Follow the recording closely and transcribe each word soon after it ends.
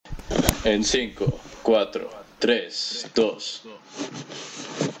En 5, 4, 3, 2.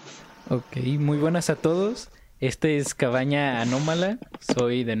 Ok, muy buenas a todos. Este es Cabaña Anómala.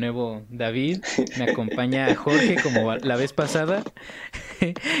 Soy de nuevo David. Me acompaña Jorge como la vez pasada.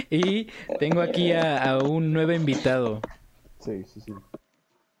 Y tengo aquí a un nuevo invitado. Sí, sí, sí.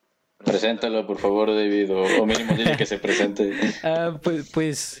 Preséntalo, por favor, David, o mínimo dile que se presente.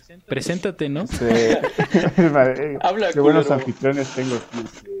 Pues preséntate, ¿no? Habla, Qué buenos culero. anfitriones tengo aquí.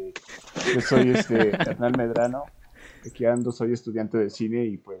 Yo soy Hernán Medrano. Aquí ando, soy estudiante de cine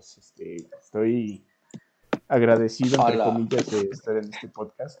y pues estoy agradecido, entre Hola. comillas, de estar en este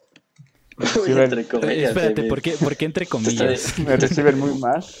podcast. Me Uy, entre reciben, comillas, Espérate, David. ¿por qué entre comillas? me reciben muy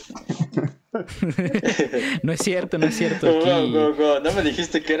mal. No es cierto, no es cierto. Go, Aquí go, go. No me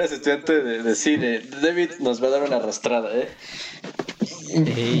dijiste que eras estudiante de cine. David nos va a dar una arrastrada, ¿eh?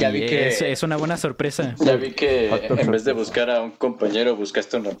 Ya vi que, es una buena sorpresa. ya vi que Factor en vez de sorpresa. buscar a un compañero,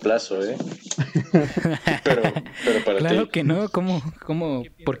 buscaste un reemplazo, ¿eh? Pero para Claro ti. que no.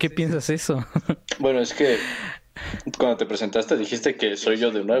 ¿Por qué piensas eso? Bueno, es que cuando te presentaste dijiste que soy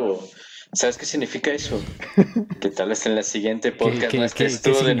yo de nuevo. ¿Sabes qué significa eso? Que tal vez en la siguiente podcast no estés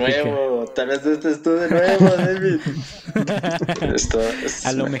 ¿Qué tú de significa? nuevo. Tal vez no estés tú de nuevo, David. Esto A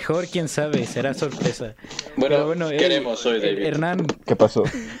es... lo mejor, quién sabe, será sorpresa. Pero Bueno, bueno, queremos hoy, David. Hernán, ¿Qué pasó?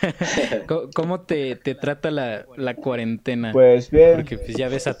 ¿cómo te trata la cuarentena? Pues bien, Porque pues ya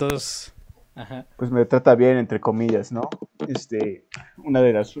ves a todos. Ajá. pues me trata bien, entre comillas, ¿no? Una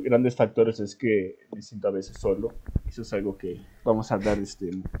de los grandes factores es que me siento a veces solo. Eso es algo que vamos a hablar,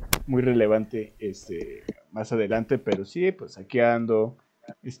 muy relevante, más adelante. Pero sí, pues aquí ando,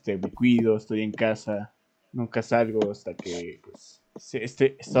 me cuido, estoy en casa, nunca salgo hasta que, pues,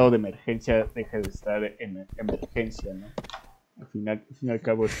 este estado de emergencia deje de estar en emergencia, ¿no? Al fin y al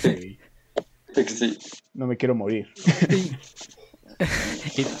cabo, Sí. no me quiero morir.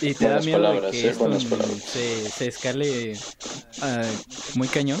 ¿Y te da Buenas miedo de palabras, que esto buenas palabras. se escale ah, muy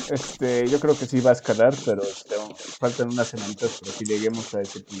cañón? Yo creo que sí va a escalar, pero faltan unas semanitas para que lleguemos a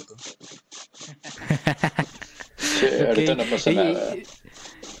ese punto. Sí, Ok, ahorita no pasa nada.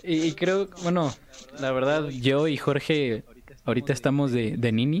 y creo, bueno, la verdad, yo y Jorge ahorita estamos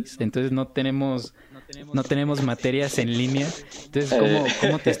de ninis, entonces no tenemos materias en línea. Entonces,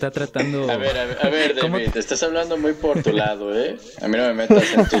 ¿cómo te está tratando? A ver, ¿Cómo David, te estás hablando muy por tu lado, ¿eh? A mí no me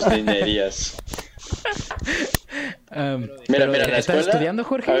metas en tus dinerías. Pero, Mira, la ¿estás escuela... estudiando, A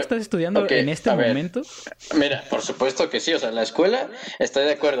Jorge? ver, ¿Estás estudiando ok, en este a ver. momento? Mira, por supuesto que sí, o sea, la escuela, estoy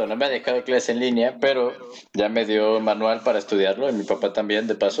de acuerdo, no me ha dejado clase en línea, pero ya me dio manual para estudiarlo, y mi papá también,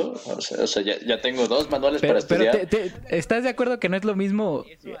 de paso, o sea ya tengo 2 manuales para Pero estudiar. ¿estás de acuerdo que no es lo mismo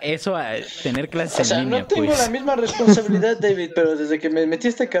eso a tener clases O en sea, no línea, tengo la pues? misma responsabilidad, David, pero desde que me metí a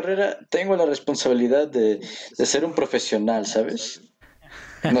esta carrera, tengo la responsabilidad de ser un profesional, ¿sabes?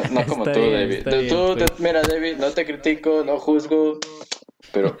 No como tú, David. Está bien, pues. Mira, David, no te critico, no juzgo,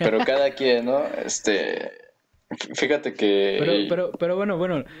 pero cada quien, ¿no? Fíjate que... Pero bueno,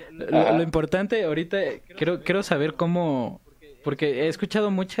 lo Ajá. importante ahorita, quiero saber cómo, porque he escuchado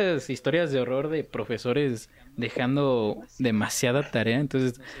muchas historias de horror de profesores dejando demasiada tarea,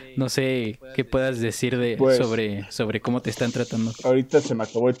 entonces no sé qué puedas decir Pues sobre cómo te están tratando. ahorita se me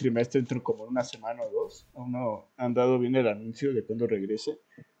acabó el trimestre, entro como en una semana o dos. Aún no han dado bien el anuncio de cuándo regrese.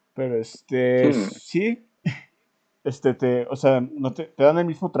 Pero Hmm. sí, o sea, no te dan el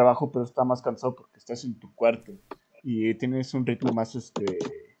mismo trabajo, pero está más cansado porque estás en tu cuarto y tienes un ritmo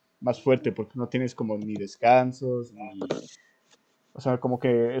más fuerte porque no tienes como ni descansos, o sea, como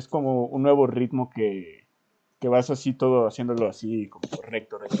que es como un nuevo ritmo que vas así todo haciéndolo así, como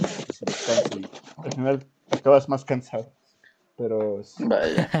recto, sin descanso y al final acabas más cansado. Pero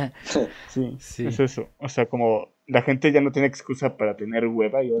Vaya. sí, es Sí. eso. O sea, como la gente ya no tiene excusa para tener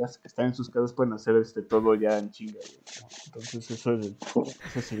hueva y ahora que están en sus casas pueden hacer todo ya en chinga. ¿No? Entonces ese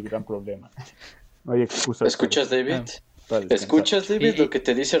es el gran problema. No hay excusas ¿Escuchas, David? Ah, para descansar. ¿Escuchas, y, David, lo y- que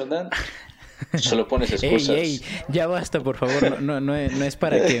te dice Hernán? Solo pones ey, excusas. ya basta, por favor, no es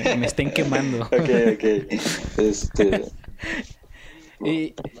para que me estén quemando. Ok. Este...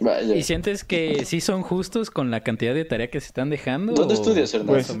 ¿Y, Vaya. y sientes que sí son justos con la cantidad de tarea que se están dejando ¿Dónde o estudias,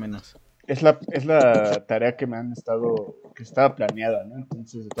 Hernán? más o Pues menos? es la tarea que estaba planeada, ¿no?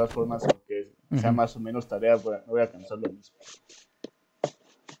 Entonces, de todas formas, aunque sea Ujú. más o menos tarea, no voy a cansar lo mismo.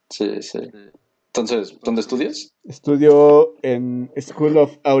 Sí. Entonces, ¿dónde estudias? Estudio en School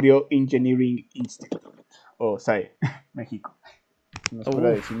of Audio Engineering Institute, o SAE, México. Una escuela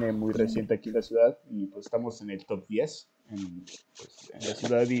de Uf, cine muy reciente aquí en la ciudad y pues estamos en el top 10 en la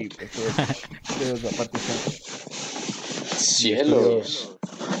ciudad y pues toda la parte centro. Y Cielos.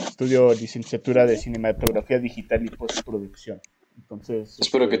 estudio licenciatura de cinematografía digital y postproducción. Entonces,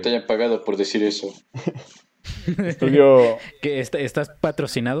 Espero que te hayan pagado por decir eso. estudio, ¿Que estás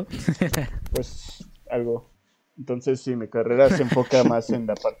patrocinado? pues, algo. Entonces, sí, mi carrera se enfoca más en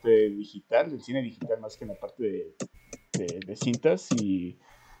la parte digital, del cine digital, más que en la parte de cintas. Y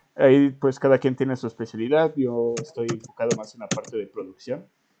ahí, pues, cada quien tiene su especialidad. Yo estoy enfocado más en la parte de producción.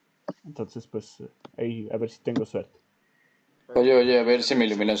 Entonces, pues, ahí a ver si tengo suerte. Oye, a ver si me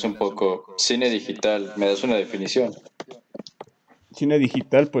iluminas un poco. Cine digital, ¿me das una definición? Cine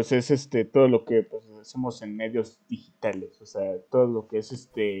digital, pues, es todo lo que pues, hacemos en medios digitales. O sea, todo lo que es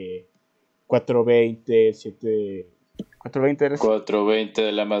 420, 7... 420 eres. 4:20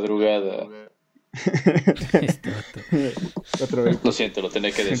 de la madrugada. Este vato. 420, Lo siento, lo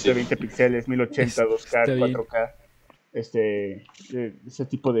tenía que decir. 120 pixeles, 1080, 2K, Está bien. 4K. Ese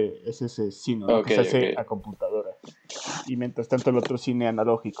tipo de ese cine, ¿no? Ok, Que se hace a ok. computadora. Y mientras tanto el otro cine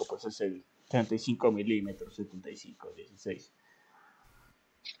analógico, pues es el 35 milímetros, 75, 16.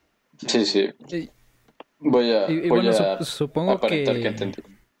 Sí, sí. Y, Voy a, y voy bueno, a supongo aparentar que que... entendí.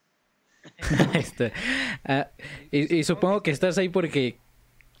 Este, y supongo que estás ahí porque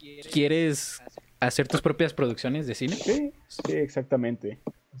quieres hacer tus propias producciones de cine. Sí, sí, exactamente.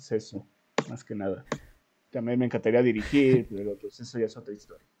 Es eso, más que nada. También me encantaría dirigir, pero pues eso ya es otra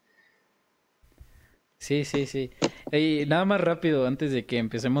historia. Sí, sí, sí. Y nada más rápido, antes de que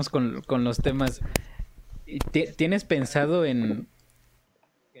empecemos con los temas. ¿Tienes pensado en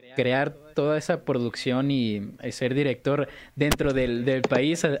crear toda esa producción y ser director dentro del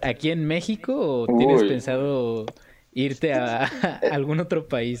país, aquí en México, o tienes Uy, pensado irte a eh, algún otro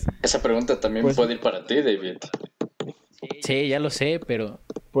país? esa pregunta también Pues, puede ir para ti, David. Sí, ya lo sé, pero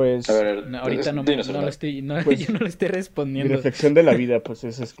A pues, ver, no, ahorita dinos, no lo hermano. estoy, pues, yo no lo estoy mi respondiendo. reflexión de la vida, pues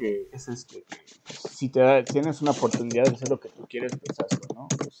es que si tienes una oportunidad de hacer lo que tú quieres, pues hazlo, ¿no?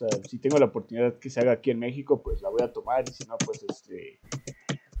 O sea, si tengo la oportunidad que se haga aquí en México, pues la voy a tomar, y si no, pues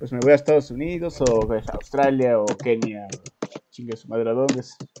me voy a Estados Unidos o pues, a Australia o Kenia, chingue su madre a donde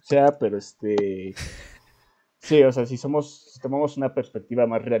sea, pero sí, o sea, si tomamos una perspectiva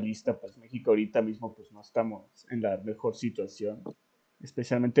más realista, pues México ahorita mismo pues no estamos en la mejor situación,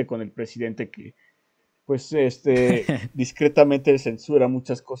 especialmente con el presidente que pues discretamente censura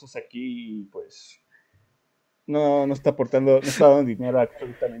muchas cosas aquí y pues no está aportando, no está dando dinero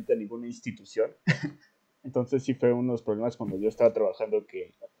absolutamente a ninguna institución. Entonces sí fue unos problemas cuando yo estaba trabajando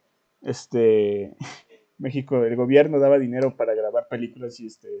que este México, el gobierno daba dinero para grabar películas y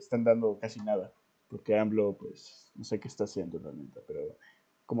están dando casi nada, porque AMLO pues no sé qué está haciendo realmente, pero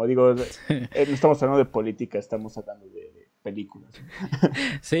como digo, no estamos hablando de política, estamos hablando de películas.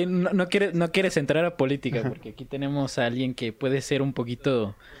 Sí, no quieres entrar a política, porque aquí tenemos a alguien que puede ser un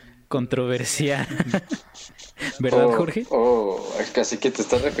poquito controversial. ¿Verdad, Jorge? Casi que te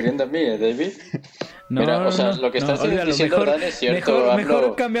estás refiriendo a mí, David. Mira, No, o no, sea, no, lo que no, estás olvídalo, diciendo, Dan, es cierto. mejor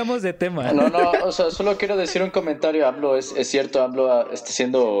AMLO. cambiamos de tema. No, no, o sea, solo quiero decir un comentario. AMLO es cierto, AMLO está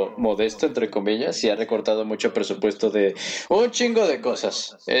siendo modesto, entre comillas, y ha recortado mucho presupuesto de un chingo de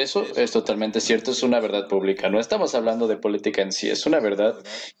cosas. Eso es totalmente cierto, es una verdad pública. No estamos hablando de política en sí, es una verdad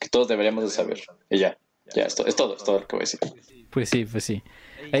que todos deberíamos de saber. Y ya, es todo lo que voy a decir. Pues sí, pues sí.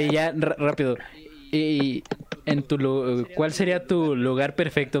 Y ya, rápido. Y ¿cuál sería tu lugar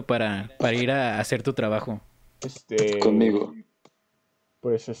perfecto para ir a hacer tu trabajo? Este, Conmigo.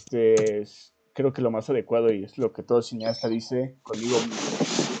 pues creo que lo más adecuado y es lo que todo cineasta dice conmigo mismo,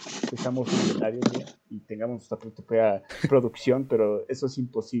 que seamos millonarios ya, y tengamos nuestra propia producción, pero eso es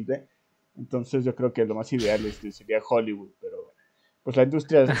imposible. Entonces yo creo que lo más ideal sería Hollywood, pero pues la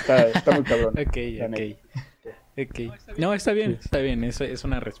industria está muy cabrona, Ok, la neta. ok. Ok. No, Sí. está bien, eso es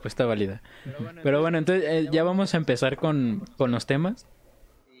una respuesta válida. Pero bueno, entonces ya vamos a empezar con los temas.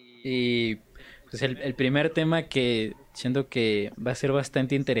 Y pues el primer tema que siento que va a ser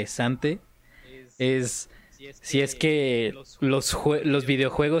bastante interesante es si es que los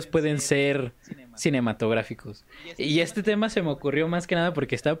videojuegos pueden ser cinematográficos. Y este tema se me ocurrió más que nada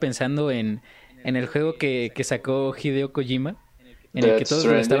porque estaba pensando en el juego que sacó Hideo Kojima, en el que Death todos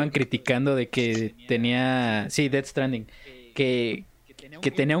lo estaban Stranding. criticando de que tenía... Sí, Death Stranding. Que,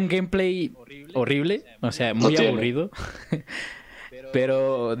 que tenía un gameplay horrible, o sea, No muy tiene. aburrido.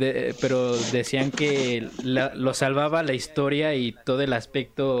 Pero decían que lo salvaba la historia y todo el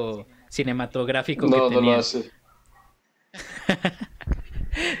aspecto cinematográfico que No, no lo tenía. hace.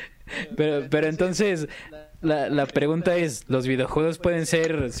 Pero entonces, la pregunta es, ¿los videojuegos pueden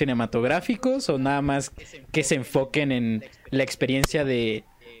ser cinematográficos o nada más que se enfoquen en la experiencia de,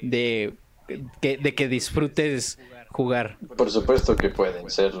 de que disfrutes jugar? Por supuesto que pueden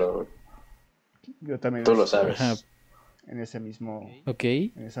serlo. Yo también Tú lo estoy Ajá, sabes. en ese mismo, ok.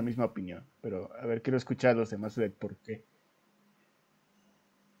 en esa misma opinión, pero a ver, quiero escuchar a los demás de por qué.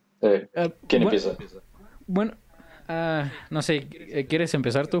 ¿Quién Bueno, empieza? bueno, no sé, ¿quieres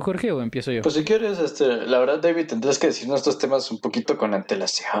empezar tú, Jorge, o empiezo yo? Pues si quieres, la verdad, David, tendrás que decirnos estos temas un poquito con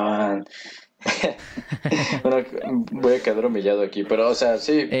antelación. Bueno, voy a quedar humillado aquí, pero, o sea,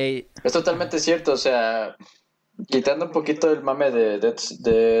 sí, Ey, es totalmente cierto, o sea, quitando un poquito el mame de Death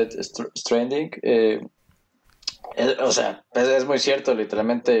Stranding, o sea, es muy cierto,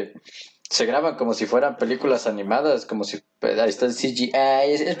 literalmente se graban como si fueran películas animadas, como si ahí está el CGI.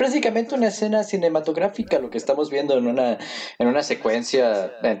 Es prácticamente una escena cinematográfica lo que estamos viendo en una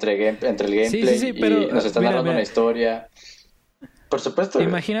secuencia entre el sí, sí, gameplay sí, y pero nos está mira, narrando una mira, historia. Por supuesto.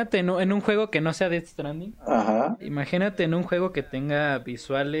 imagínate en un juego que no sea Death Stranding, Ajá. imagínate en un juego que tenga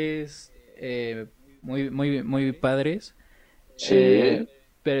visuales muy padres, eh, Sí.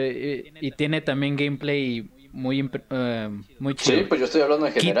 pero, y tiene también gameplay muy Sí, chido. pues yo estoy hablando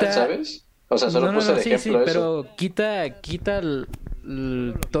en general, Quita, ¿sabes? O sea, solo no, no, puse no, de sí, sí, ejemplo eso. pero quita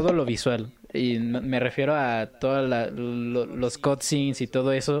todo lo visual. Y me refiero a todos los cutscenes y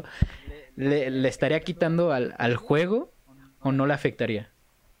todo eso. ¿Le estaría quitando al juego o no le afectaría?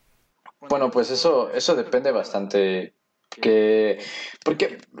 Bueno, pues eso depende bastante. Que,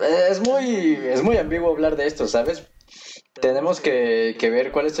 porque es muy ambiguo hablar de esto, ¿sabes? Tenemos que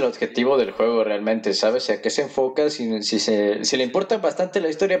ver cuál es el objetivo del juego realmente, ¿sabes? A qué se enfoca, si le importa bastante la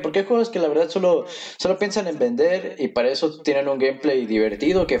historia, porque hay juegos que la verdad solo piensan en vender y para eso tienen un gameplay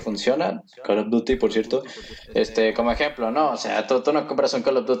divertido que funciona. Call of Duty, por cierto, como ejemplo, ¿no? O sea, tú no compras un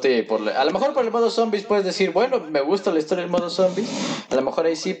Call of Duty a lo mejor por el modo zombies puedes decir, bueno, me gusta la historia del modo zombies, a lo mejor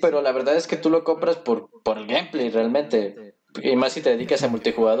ahí sí, pero la verdad es que tú lo compras por el gameplay realmente. Y más si te dedicas a Ujú.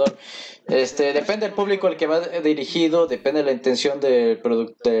 multijugador. Depende del público al que va dirigido, depende de la intención de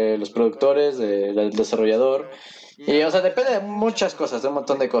los productores, del desarrollador. Y, o sea, depende de muchas cosas, de un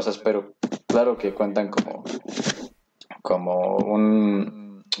montón de cosas, pero claro que cuentan como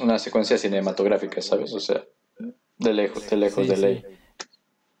una secuencia cinematográfica, ¿sabes? O sea, de lejos, Sí, de sí. ley.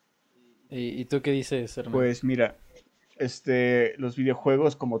 Y tú qué dices, Hernán? Pues mira, los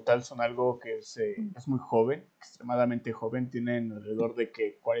videojuegos como tal son algo que es muy joven, extremadamente joven, tienen alrededor de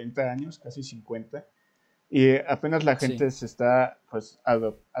que 40 años, casi 50, y apenas la Sí. gente se está pues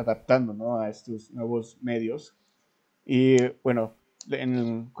adaptando, ¿no? A estos nuevos medios. Y bueno,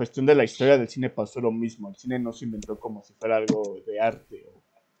 en cuestión de la historia del cine pasó lo mismo, el cine no se inventó como si fuera algo de arte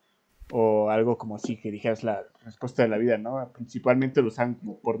o algo como así que dijeras la respuesta de la vida, ¿no? Principalmente lo usan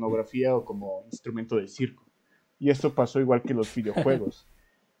como pornografía o como instrumento de circo. Y esto pasó igual que los videojuegos.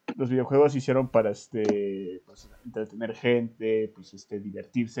 Los videojuegos se hicieron para pues, entretener gente, pues,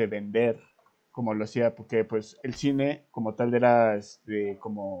 divertirse, vender, como lo hacía, porque pues el cine como tal era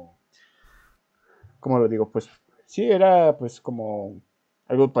como, ¿cómo lo digo? Pues sí, era pues como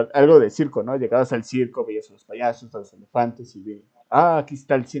algo de circo, ¿no? Llegabas al circo, veías a los payasos, a los elefantes y aquí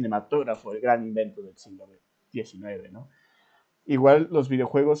está el cinematógrafo, el gran invento del siglo XIX, ¿no? Igual los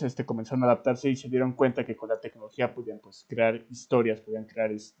videojuegos comenzaron a adaptarse y se dieron cuenta que con la tecnología podían pues, crear historias, podían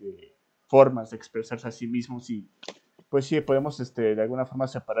crear formas de expresarse a sí mismos y pues sí, podemos de alguna forma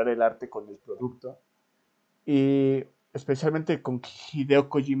separar el arte con el producto. Y especialmente con Hideo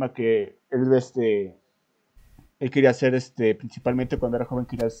Kojima, que él quería hacer, principalmente cuando era joven,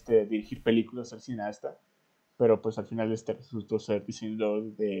 quería dirigir películas, ser cineasta, pero pues al final resultó ser diseñador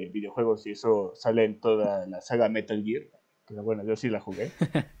de videojuegos y eso sale en toda la saga Metal Gear, que bueno, yo sí la jugué,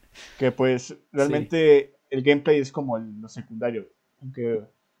 que pues Sí. realmente el gameplay es como lo secundario, aunque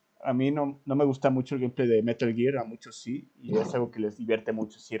a mí no me gusta mucho el gameplay de Metal Gear, a muchos sí, y es algo que les divierte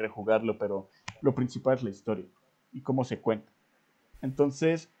mucho sí rejugarlo, pero lo principal es la historia y cómo se cuenta.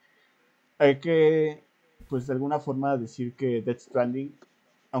 Entonces, hay que, pues de alguna forma decir que Death Stranding,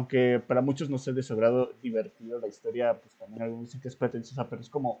 aunque para muchos no sea de su agrado divertido la historia, pues también algunos dicen que es pretenciosa, pero es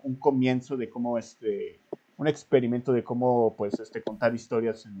como un comienzo de cómo un experimento de cómo pues contar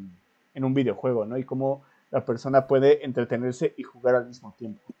historias en un videojuego, ¿no? Y cómo la persona puede entretenerse y jugar al mismo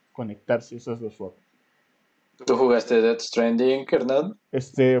tiempo, conectarse, esas dos formas. ¿Tú jugaste Death Stranding, Hernán?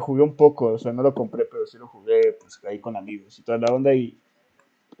 Jugué un poco, o sea, no lo compré, pero sí lo jugué, pues ahí con amigos y toda la onda y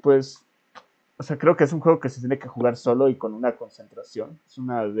pues o sea, creo que es un juego que se tiene que jugar solo y con una concentración. Es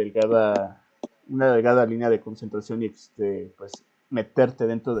una delgada línea de concentración y pues meterte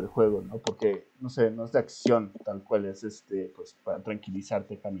dentro del juego, ¿no? Porque, no sé, no es de acción tal cual, es pues para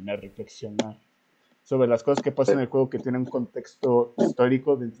tranquilizarte, caminar, reflexionar sobre las cosas que pasan en el juego que tiene un contexto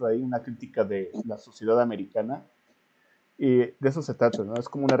histórico dentro de ahí, una crítica de la sociedad americana. Y de eso se trata, ¿no? Es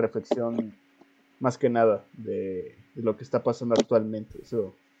como una reflexión más que nada de lo que está pasando actualmente.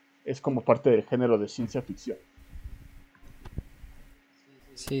 Eso es como parte del género de ciencia ficción.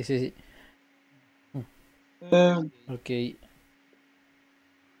 Sí, sí, sí. Eh, Ok.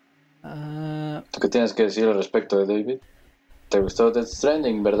 Ah, ¿Tú qué tienes que decir al respecto de David? ¿Te gustó Death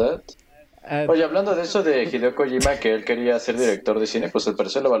Stranding, verdad? ah, Oye, hablando de eso de Hideo Kojima, que él quería ser director de cine, pues al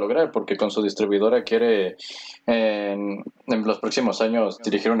parecer lo va a lograr, porque con su distribuidora quiere en los próximos años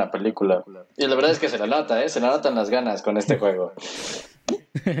dirigir una película. Y la verdad es que se la nota, ¿eh? Se la notan las ganas con este juego.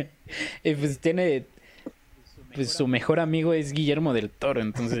 y pues tiene, pues su mejor amigo es Guillermo del Toro,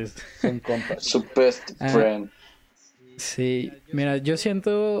 entonces, Son compas. Su best ah, friend. sí, mira, yo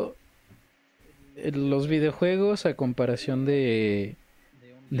siento los videojuegos a comparación de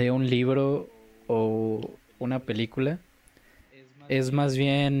un libro o una película, es más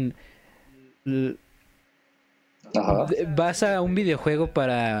bien l- Ajá. vas a un videojuego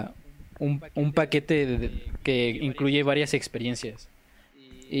para un paquete que incluye varias experiencias.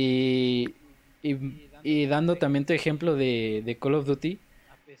 Y, y dando también tu ejemplo de Call of Duty,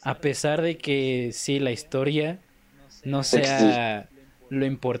 a pesar de que sí, la historia no XD. sea lo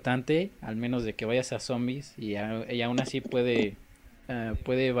importante, al menos de que vayas a zombies y aún así puede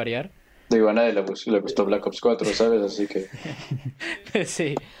variar. Digo, a nadie le gustó Black Ops 4, ¿sabes? Así que...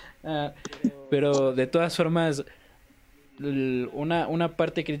 Sí, ah, pero de todas formas, una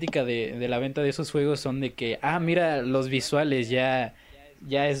parte crítica de la venta de esos juegos son de que, mira, los visuales ya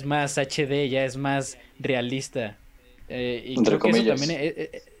es más HD, ya es más realista. Y Entre creo que eso también,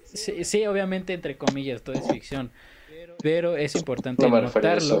 comillas. sí, sí, obviamente, entre comillas, todo es ficción, pero es No importante me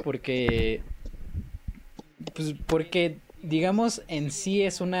refería a notarlo eso. porque, digamos, en sí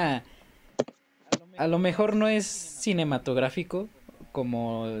es a lo mejor no es cinematográfico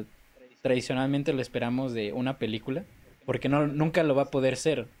como tradicionalmente lo esperamos de una película, porque nunca lo va a poder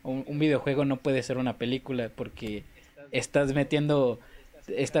ser. Un videojuego no puede ser una película porque estás metiendo,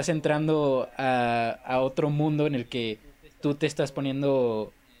 estás entrando a otro mundo en el que tú te estás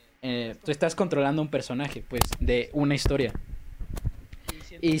poniendo, tú estás controlando un personaje, pues, de una historia.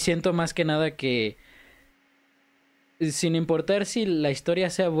 Y siento más que nada que, sin importar si la historia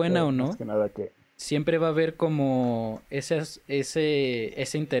sea buena o Más no, que nada que siempre va a haber como ese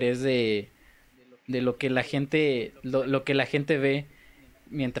interés de lo que la gente ve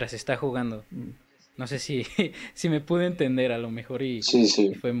mientras está jugando. mm, No sé si, si me pude entender a lo mejor Sí, y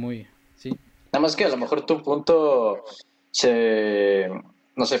sí. fue muy, sí. Nada más que a lo mejor tu punto se,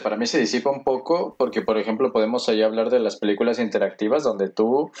 no sé, para mí se disipa un poco porque, por ejemplo, podemos ahí hablar de las películas interactivas donde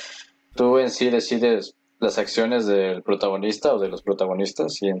tú en sí decides las acciones del protagonista o de los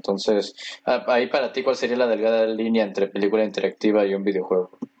protagonistas y entonces ahí para ti, ¿cuál sería la delgada línea entre película interactiva y un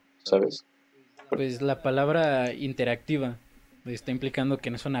videojuego? ¿Sabes? Pues la palabra interactiva está implicando que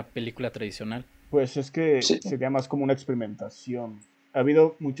no es una película tradicional. pues es que Sí, sería más como una experimentación. Ha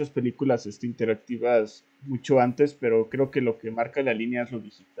habido muchas películas interactivas mucho antes, pero creo que lo que marca la línea es lo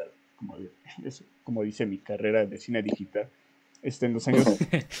digital, como dice mi carrera de cine digital.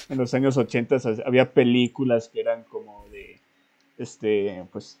 En los años 80 había películas que eran como de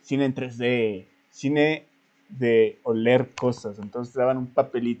pues cine en 3D, cine de oler cosas. Entonces daban un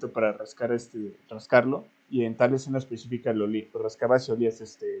papelito para rascarlo y en tal escena específica lo rascabas y olías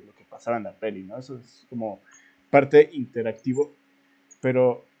lo que pasaba en la peli, ¿no? Eso es como parte interactivo.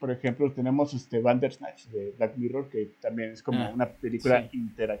 Pero, por ejemplo, tenemos Bandersnatch de Black Mirror, que también es como Ah, una película sí.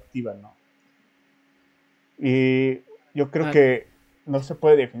 interactiva, ¿no? Y yo creo Ah, que no se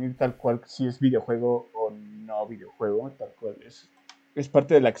puede definir tal cual si es videojuego o no videojuego, tal cual es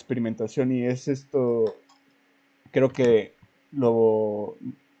parte de la experimentación y es esto, creo que lo,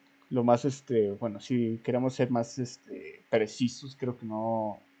 lo más, bueno, si queremos ser más precisos, creo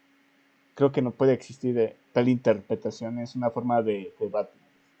que no puede existir tal interpretación, es una forma de debate,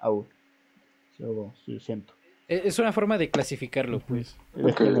 aún, yo sí siento. es una forma de clasificarlo, Ujú. pues. De ok,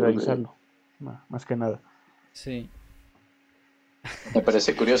 ok. generalizarlo, más que nada. Sí. Me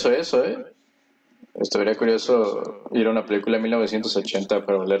parece curioso eso, ¿eh? Estaría curioso ir a una película de 1980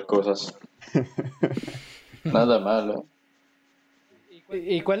 para oler cosas. Nada malo.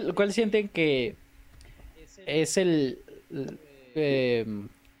 ¿Y cuál sienten que es el, eh,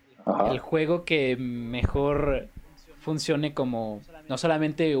 el Ajá. juego que mejor funcione como no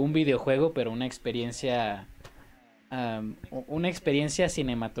solamente un videojuego, pero una experiencia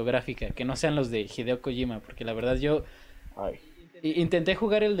cinematográfica, que no sean los de Hideo Kojima, porque la verdad yo Ay, intenté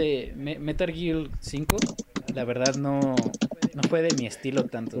jugar el de Metal Gear 5, la verdad no fue de mi estilo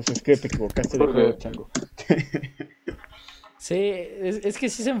tanto. pues es que te equivocaste de juego, Porque, chango. Sí, es que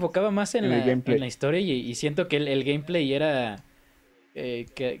sí se enfocaba más En el en gameplay. la historia y siento que el gameplay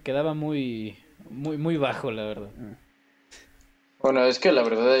que quedaba muy bajo, la verdad. Bueno, es que la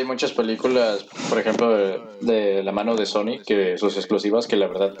verdad hay muchas películas, por ejemplo, de la mano de Sony, que sus exclusivas, que la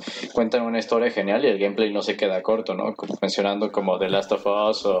verdad cuentan una historia genial y el gameplay no se queda corto, ¿no? Como mencionando como The Last of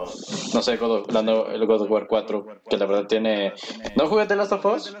Us o, no sé, el God of War 4, que la verdad tiene... No jugué The Last of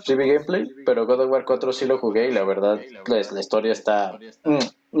Us, sí vi gameplay, pero God of War 4 sí lo jugué y la verdad la historia está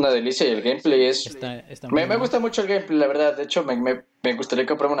una delicia y el gameplay es... Está muy Me bueno. gusta mucho el gameplay, la verdad. De hecho, me gustaría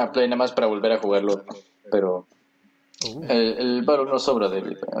comprarme una Play nada más para volver a jugarlo, pero... El varo no sobra,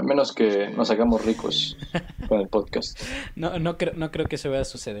 David, a menos que nos hagamos ricos con el podcast. No creo que eso vaya a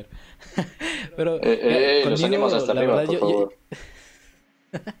suceder. Pero Los ánimos conmigo, hasta la arriba, verdad, por favor.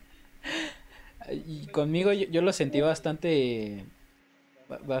 y conmigo yo lo sentí bastante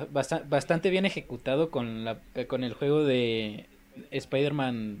bastante bien ejecutado con el juego de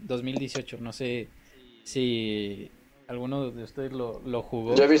Spider-Man 2018. No sé si alguno de ustedes lo Yo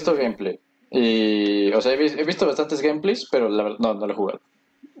jugó. he visto gameplay. Y, o sea, he visto bastantes gameplays, pero la verdad, no lo he jugado.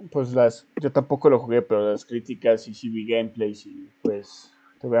 Pues yo tampoco lo jugué, pero las críticas y sí vi gameplays y pues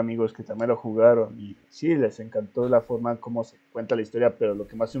tuve amigos que también lo jugaron y sí, les encantó la forma en cómo se cuenta la historia, pero lo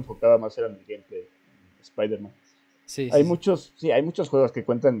que más se enfocaba más era en el gameplay, en Spider-Man. Sí, sí, sí. Hay muchos juegos que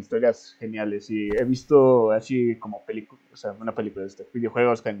cuentan historias geniales y he visto así como películas, o sea, una película de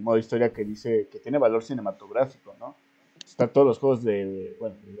videojuegos en modo historia que dice que tiene valor cinematográfico, ¿no? Están todos los juegos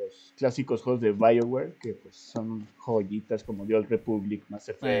bueno, los clásicos juegos de BioWare, que pues son joyitas como The Old Republic, Mass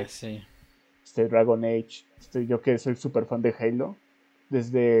Ah, Effect, sí. Dragon Age, yo que soy súper fan de Halo.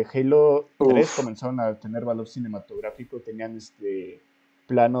 Desde Halo 3 Uf, comenzaron a tener valor cinematográfico, tenían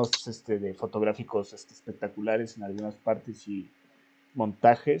planos fotográficos espectaculares en algunas partes y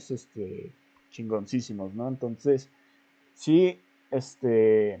montajes chingoncísimos, ¿no? Entonces, sí,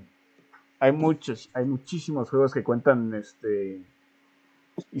 hay muchísimos juegos que cuentan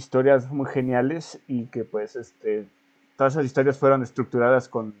historias muy geniales y que pues todas esas historias fueron estructuradas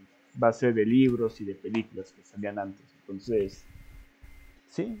con base de libros y de películas que salían antes. Entonces,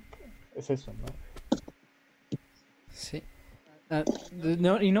 sí, es eso, ¿no? Sí. Ah,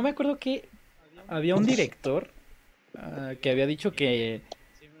 no, y no me acuerdo que había un director que había dicho que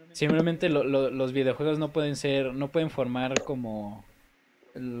simplemente los videojuegos no pueden formar como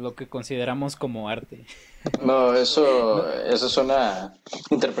lo que consideramos como arte. no, No, eso es una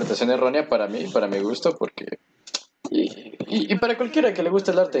interpretación errónea para mí, para mi gusto, porque... y para cualquiera que le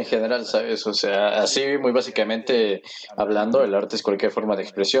guste el arte en general, ¿sabes? O sea, así muy básicamente hablando, el arte es cualquier forma de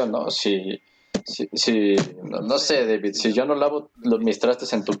expresión, ¿no? Si no sé, David, si yo no lavo mis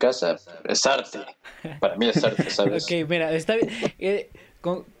trastes en tu casa, es arte. Para mí es arte, ok, ¿sabes? mira, está bien.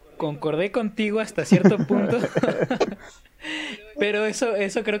 Con- concordé contigo hasta cierto punto, pero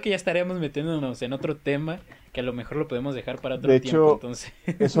eso creo que ya estaríamos metiéndonos en otro tema que a lo mejor lo podemos dejar para De otro tiempo, hecho, entonces.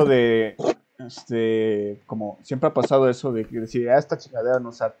 eso de, como siempre ha pasado eso de que decir, esta chingadera no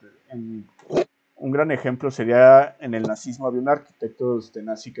es arte. Un gran ejemplo sería en el nazismo, había un arquitecto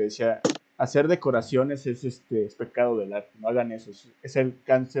nazi que decía, hacer decoraciones es pecado del arte, no hagan eso, es el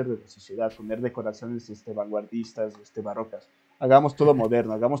cáncer de la sociedad, poner decoraciones vanguardistas, barrocas. Hagamos todo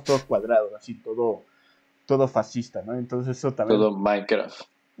moderno, hagamos todo cuadrado, así todo fascista, ¿no? Entonces eso también, Todo Minecraft.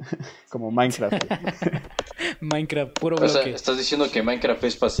 como Minecraft. Minecraft, puro O sea, bloque. estás diciendo que Minecraft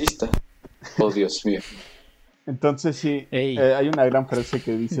es fascista. Oh, Dios mío. Entonces sí, Ey, hay una gran frase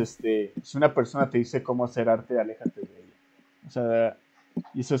que dice, si una persona te dice cómo hacer arte, aléjate de ella. O sea,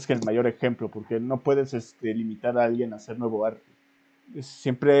 y eso es que el mayor ejemplo, porque no puedes limitar a alguien a hacer nuevo arte.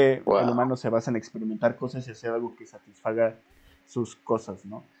 Siempre el Wow. humano se basa en experimentar cosas y hacer algo que satisfaga sus cosas,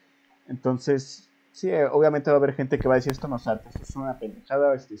 ¿no? Entonces, sí, obviamente va a haber gente que va a decir esto no es arte, esto es una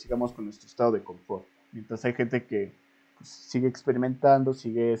pendejada, sigamos con nuestro estado de confort. Mientras hay gente que pues, sigue experimentando,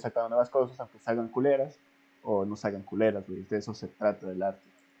 sigue sacando nuevas cosas, aunque salgan culeras o no salgan culeras, güey. De eso se trata del arte,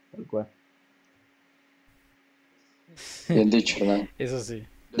 tal cual. Bien dicho, hermano. eso sí.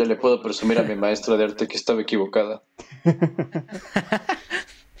 Yo le puedo presumir a mi maestra de arte que estaba equivocada.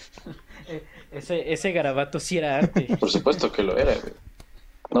 Ese garabato sí era arte. Por supuesto que lo era, güey.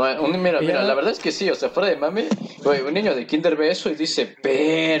 No, Ella mira, la no. verdad es que sí, o sea, fuera de mame, güey, un niño de kinder ve eso y dice,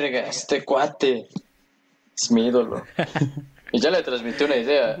 verga, este cuate es mi ídolo. Y ya le transmití una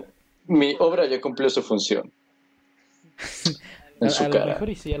idea. Mi obra ya cumplió su función en su A lo cara. mejor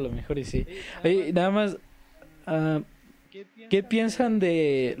y sí, a lo mejor y sí. Oye, nada más, ah, ¿qué piensan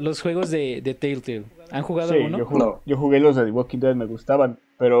de los juegos de Telltale? ¿Han jugado Sí, alguno? No. yo jugué los de The Walking Dead, me gustaban,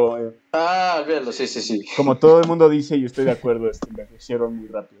 pero Ah, olvídalo, sí, sí, sí. como todo el mundo dice, y estoy de acuerdo, envejecieron muy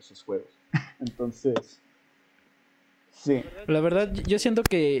rápido esos juegos. Entonces, sí, La verdad, yo siento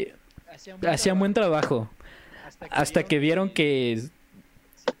que hacían buen trabajo. Hasta que vieron que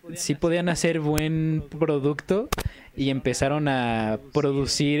sí podían hacer buen producto y empezaron a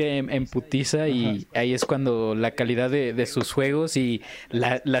producir en putiza y ahí es cuando la calidad de sus juegos y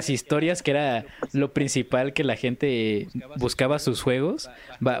las historias, que era lo principal que la gente buscaba sus juegos,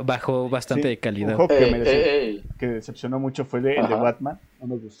 bajó bastante Sí, de un calidad. juego Ey. que decepcionó mucho fue el de Ajá. Batman. No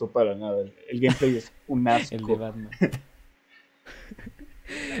me gustó para nada. El gameplay es un El de asco. Batman.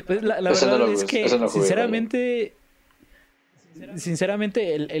 Pues la Ese no verdad lo es jugué, ese que no jugué, vaya.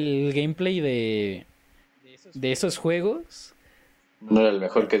 sinceramente el gameplay de esos juegos No era el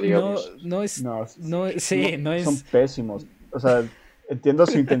mejor que no digamos. no es No, sí, no son es. pésimos. O sea, entiendo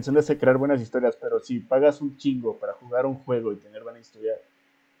su intención de crear buenas historias, pero si pagas un chingo para jugar un juego y tener buena historia,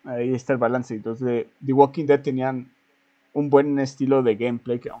 ahí está el balance. Entonces, The Walking Dead tenían un buen estilo de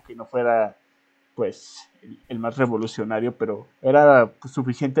gameplay, que aunque no fuera pues el más revolucionario, pero era pues,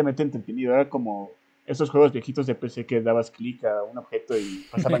 suficientemente entretenido. Era como esos juegos viejitos de PC que dabas clic a un objeto y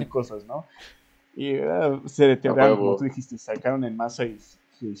pasaban cosas, ¿no? Y se A deterioraron, como tú huevo. dijiste, sacaron en masa y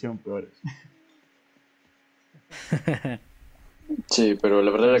se hicieron peores. Sí, pero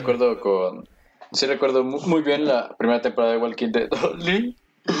la verdad sí recuerdo muy bien la primera temporada de Walking Dead. Lee,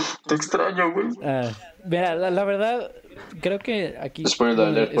 te extraño, güey. Mira, la verdad creo que aquí Spoiler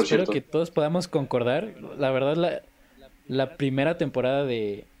alert, por espero cierto. que todos podamos concordar. La verdad la primera temporada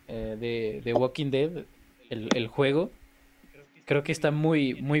de Walking Dead, el juego, creo que está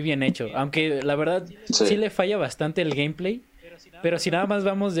muy bien hecho. Aunque la verdad sí Sí. le falla bastante el gameplay. Pero si nada más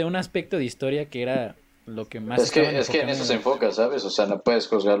vamos de un aspecto de historia que era lo que más estaban Es que en eso se enfocando. enfoca, ¿sabes? O sea, no puedes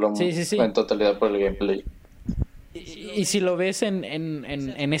juzgarlo Sí, sí, sí. en totalidad por el gameplay. Y si lo ves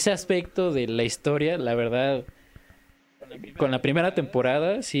en ese aspecto de la historia, la verdad, con la primera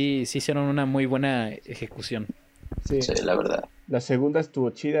temporada sí hicieron una muy buena ejecución. Sí, Sí, la verdad. la segunda estuvo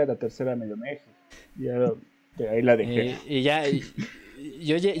chida, la tercera medio mejo. Y de ahí la dejé. Y ya,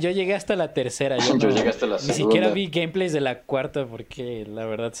 yo llegué hasta la tercera, yo Yo no, llegué hasta la ni siquiera segunda. vi gameplays de la cuarta porque la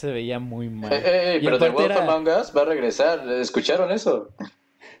verdad se veía muy mal. Y Pero The aparte Wolf Among Us va a regresar. ¿Escucharon eso?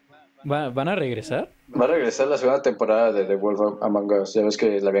 ¿van a regresar? Va a regresar la segunda temporada de The Wolf Among Us. Ya ves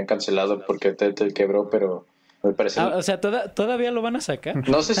que la habían cancelado porque Telltale quebró, pero me parece. O sea, ¿todavía lo van a sacar?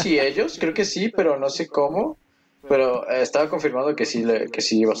 No sé si ellos, creo que sí, pero no sé cómo. Pero estaba confirmado que que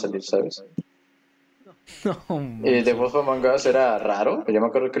sí iba a salir, ¿sabes? No Y The manches. Wolf Among Us era raro. Yo me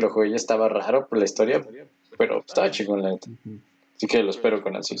acuerdo que lo jugué y estaba raro por la historia, pero estaba chingón, la neta. Ujú. Así que lo espero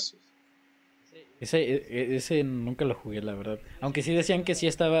con ansias. Ese nunca lo jugué, la verdad. Aunque sí decían que sí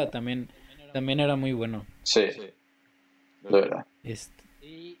estaba, también era muy bueno. Sí, lo era. Este,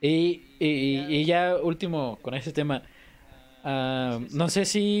 y ya último con ese tema. No sé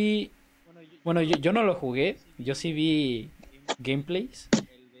si. Bueno, yo no lo jugué. Yo sí vi gameplays.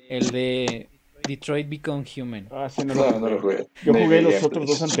 El de Detroit Become Human. Ah, sí, no lo No, no lo jugué. jugué. Yo Ni jugué vi los otros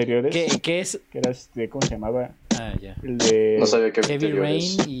dos gameplays. anteriores, ¿Qué es? que era ¿cómo se llamaba? Ya. El No de sabía que había Heavy Rain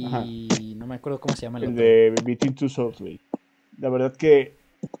anteriores. Ajá, y no me acuerdo cómo se llama el el otro. de Between Two Souls, güey. La verdad que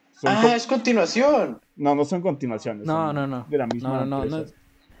son Ah, es continuación. no son continuaciones, No, son no, no. de la No, misma no, no, empresa. no.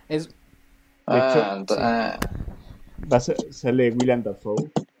 Es. De hecho, Sí. sale William Dafoe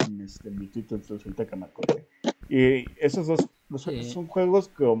en Between Two Souls, ahorita que me acordé. Y esos dos Sí. son juegos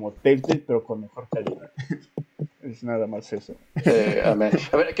como Telltale, pero con mejor calidad. Es nada más eso. Amén.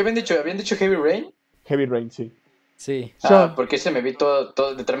 A ver, ¿qué habían dicho? ¿Habían dicho Heavy Rain? Heavy Rain, sí. Sí. Son, Porque se me vi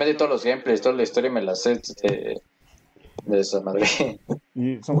literalmente todos los gameplays, toda la historia me la sé de esa madre.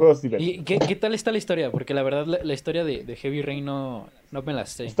 y son juegos ¿Y divertidos. qué tal está la historia? Porque la verdad la historia de Heavy Rain no me la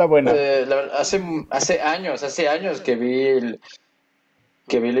sé. Está buena. La verdad, hace años que vi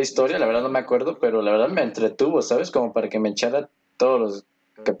la historia, la verdad no me acuerdo, pero la verdad me entretuvo, ¿sabes? Como para que me echara todos los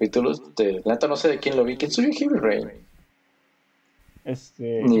capítulos de... La neta no sé de quién lo vi. ¿Quién subió Heavy Rain?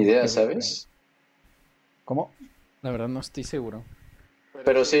 Ni idea, Heavy Rain. ¿sabes? ¿Cómo? La verdad no estoy seguro.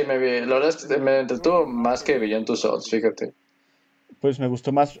 Pero sí, la verdad es que me entretuvo más que Beyond Two Souls, fíjate. Pues me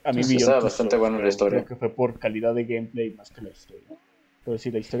gustó más a mí Sí, Beyond estaba Two bastante Souls, buena la pero creo historia. que fue por calidad de gameplay más que la historia. Pero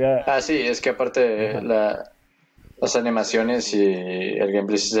sí, la historia... Ah, sí, es que aparte Ajá, las animaciones y el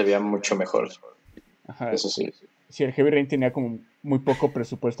gameplay sí se veían mucho mejor. ajá. Eso sí. Sí, el Heavy Rain tenía como muy poco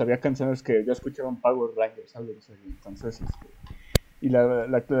presupuesto. Había canciones que ya escuchaban Power Rangers, algo así. Entonces, y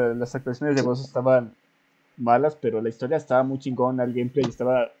las actuaciones de voz estaban malas, pero la historia estaba muy chingona, el gameplay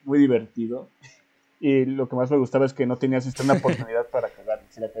estaba muy divertido. Y lo que más me gustaba es que no tenías una oportunidad para cagar.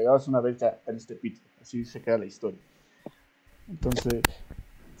 Si la cagabas una vez, ya saliste pito. Así se queda la historia. Entonces,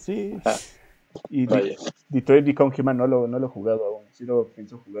 sí. Ah, Y vaya. Detroit Become Human no lo he jugado aún. Sí lo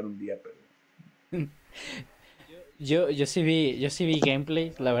pienso jugar un día, pero... Yo sí vi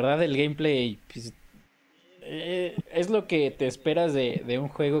gameplay. La verdad el gameplay pues, Es lo que te esperas de un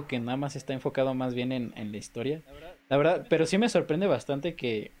juego que nada más está enfocado más bien en la historia. La verdad, pero sí me sorprende bastante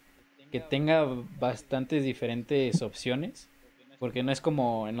que tenga bastantes diferentes opciones. Porque no es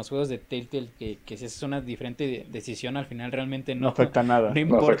como en los juegos de Telltale que si haces una diferente decisión al final realmente No no, afecta no nada.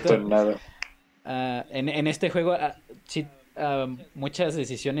 No afecta importa. en nada. En este juego sí, muchas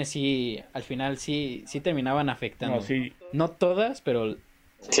decisiones sí al final sí terminaban No, afectando. sí. No todas, pero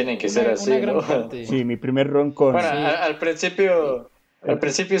Tiene que ser una así, gran ¿no? parte. Sí, mi primer run Bueno, con... Sí. al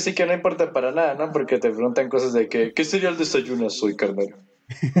principio sí que no importa para nada, ¿no? Porque te preguntan cosas de que, ¿qué cereal desayunas hoy, carnal?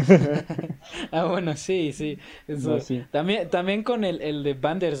 Bueno, sí, sí. No, Eso. sí. También con el de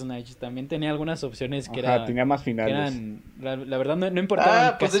Bandersnatch, también tenía algunas opciones Ajá, tenía más que finales. eran, la verdad no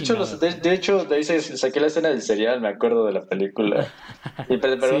importaban Pues de casi hecho, nada. de hecho, de ahí saqué la escena del cereal, me acuerdo de la película. Y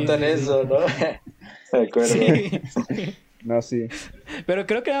te Sí, preguntan sí, sí. eso, ¿no? Me acuerdo. Sí, sí. No, sí. Pero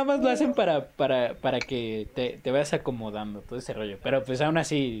creo que nada más lo hacen para que te vayas acomodando, todo ese rollo. Pero pues aún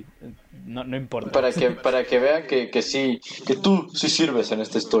así, no importa. Para que vean que sí, que tú sí sirves en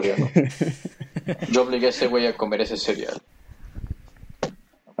esta historia, ¿no? Yo obligué a ese güey a comer ese cereal.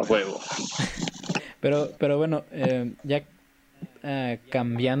 A huevo. Pero bueno, ya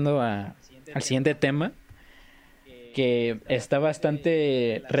cambiando al siguiente tema, que está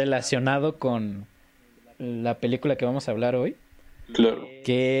bastante relacionado con la película que vamos a hablar hoy, Claro.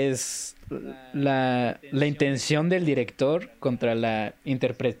 que es la intención del director contra la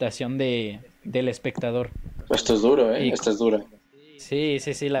interpretación del espectador. Esto es duro, ¿eh? Y Esta es dura. sí,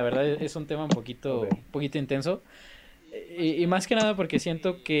 sí, sí, la verdad es un tema A ver. un poquito intenso. Y más que nada porque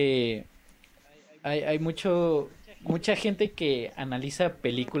siento que hay mucha gente que analiza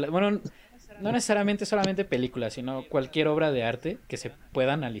películas. Bueno, no necesariamente solamente películas, sino cualquier obra de arte que se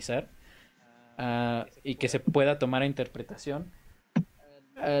pueda analizar y que se pueda tomar a interpretación.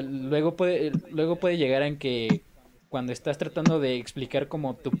 Luego puede llegar en que cuando estás tratando de explicar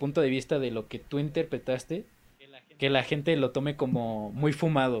como tu punto de vista de lo que tú interpretaste, que la gente lo tome como muy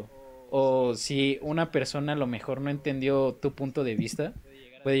fumado. O si una persona a lo mejor no entendió tu punto de vista,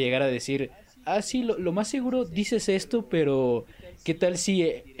 puede llegar a decir, sí, lo más seguro dices esto, pero ¿qué tal si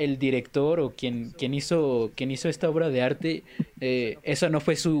el director o quien hizo esta obra de arte, esa no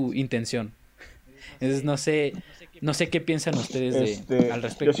fue su intención? Entonces no sé qué piensan ustedes al Yo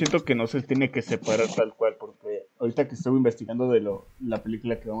respecto. siento que no se tiene que separar tal cual, porque ahorita que estuve investigando de la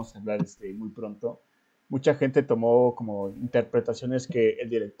película que vamos a hablar muy pronto, mucha gente tomó como interpretaciones que el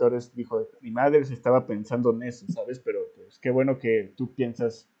director dijo, mi madre se estaba pensando en eso, ¿sabes? Pero pues qué bueno que tú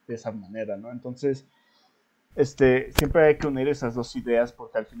piensas de esa manera, ¿no? Entonces, siempre hay que unir esas dos ideas,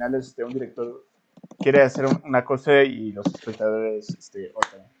 porque al final un director quiere hacer una cosa y los espectadores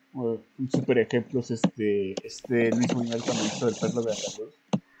otra. Un super ejemplo es Luis Buñuel cuando hizo El perro de Andaluz,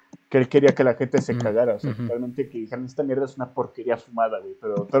 que él quería que la gente se Mm, cagara, o sea, ujú. totalmente que dijeran, esta mierda es una porquería fumada, güey,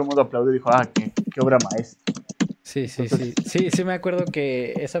 pero todo el mundo aplaude y dijo, qué obra maestra. Sí, sí, Entonces, sí. Sí, sí me acuerdo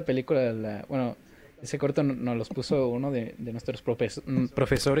que esa película, bueno, ese corto nos los puso uno de nuestros ¿Qué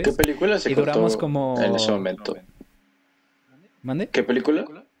profesores película se y duramos cortó en ese como... momento? ¿Mande? ¿Qué película?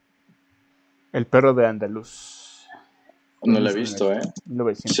 El perro de Andaluz, de No la he Luis Buñuel,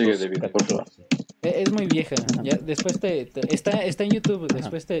 visto, ¿eh? Sigue, David, por favor. 1914. Es muy vieja. Ya, después está en YouTube, Ajá.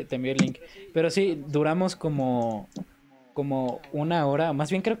 después te envío el link. Pero sí, duramos como una hora,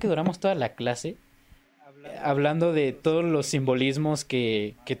 más bien creo que duramos toda la clase hablando de todos los simbolismos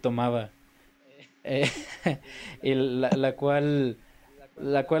que tomaba. Eh, y la cual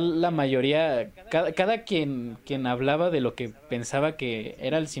la mayoría, cada quien hablaba de lo que pensaba que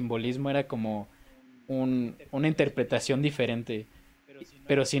era el simbolismo era como una interpretación diferente.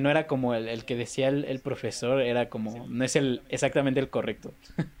 Pero si no era como el que decía el profesor, era como, no es exactamente el correcto.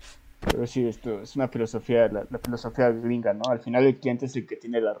 Pero sí, esto es una filosofía, la filosofía gringa, ¿no? Al final el cliente es el que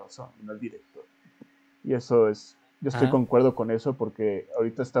tiene la razón, no el director. Y eso yo estoy Ajá. concuerdo con eso porque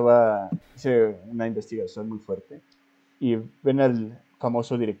ahorita hice una investigación muy fuerte y ven al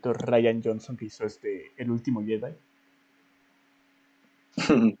famoso director Ryan Johnson que hizo El último Jedi.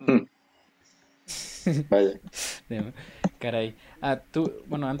 Vaya. Caray.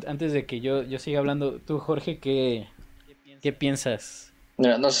 Bueno, antes de que yo siga hablando, tú, Jorge, ¿qué piensas?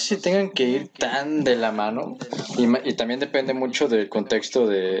 Mira, no sé si tengan que ir tan de la mano y también depende mucho del contexto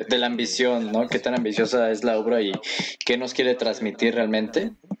de la ambición, ¿no? Qué tan ambiciosa es la obra y qué nos quiere transmitir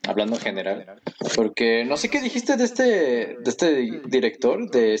realmente, hablando en general. Porque no sé qué dijiste de este director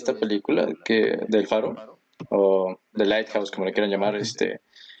de esta película, del Faro, o The Lighthouse, como le quieran llamar,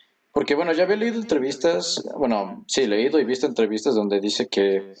 porque bueno, ya había leído entrevistas, bueno, sí, leído y visto entrevistas donde dice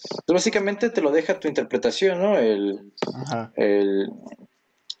que pues, básicamente te lo deja tu interpretación, ¿no? Ajá. El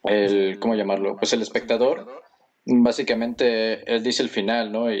 ¿cómo llamarlo? Pues el espectador básicamente él dice el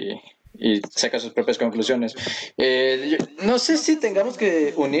final, ¿no? Y saca sus propias conclusiones. No sé si tengamos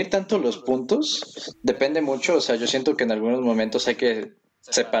que unir tanto los puntos, depende mucho, o sea, yo siento que en algunos momentos hay que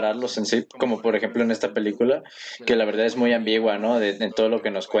separarlos en sí, como por ejemplo en esta película, que la verdad es muy ambigua, ¿no? En todo lo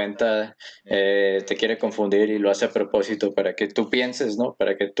que nos cuenta, te quiere confundir y lo hace a propósito para que tú pienses, ¿no?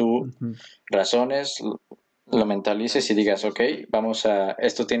 Para que tú Ujú. razones, lo mentalices y digas, ok, vamos a,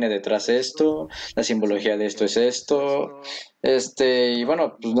 esto tiene detrás esto, la simbología de esto es esto, y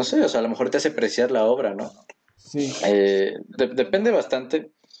bueno, pues no sé, o sea, a lo mejor te hace apreciar la obra, ¿no? Sí, Depende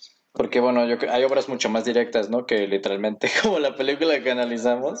bastante, porque bueno, hay obras mucho más directas, ¿no? Que literalmente, como la película que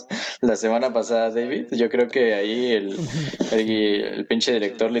analizamos la semana pasada, David, yo creo que ahí sí. el pinche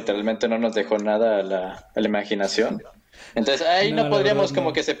director literalmente no nos dejó nada a la imaginación. Entonces ahí no No, la verdad podríamos como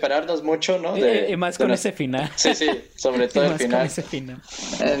no. que separarnos mucho, ¿no? Más De con nuestra... ese final. Sí, sí, sobre Y todo el más con final. ese final.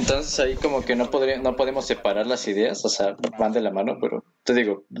 Entonces ahí como que no podemos separar las ideas, o sea, van de la mano, pero te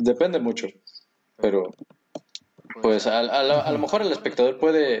digo, depende mucho. Pero pues a lo Ujú. mejor el espectador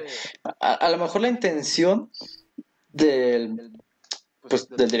puede, a lo mejor la intención del, pues,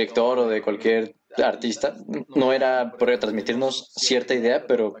 del director o de cualquier artista no era por transmitirnos cierta idea,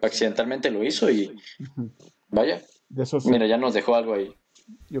 pero accidentalmente lo hizo y Ujú. vaya, De eso se, mira, ya nos dejó algo ahí.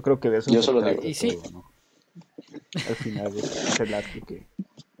 yo creo que de eso Yo se solo digo. trata Y sí, todo, ¿no? Al final es el arte que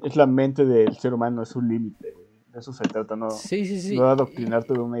es la mente del ser humano, es un límite, güey. De eso se trata, no, sí, sí, no sí.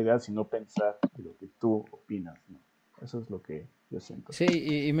 adoctrinarte de una idea, sino pensar de lo que tú opinas, ¿no? Eso es lo que yo siento.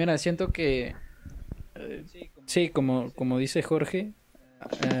 Sí, y mira, siento que, eh, sí, como dice Jorge,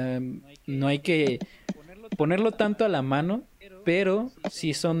 no hay que ponerlo tanto a la mano, pero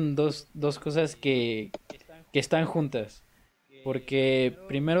sí son dos cosas que están juntas. Porque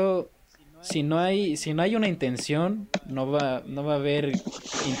primero, si no hay una intención, no va a haber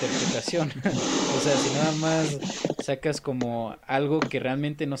interpretación. O sea, si nada más sacas como algo que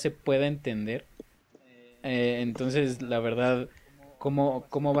realmente no se pueda entender, entonces la verdad,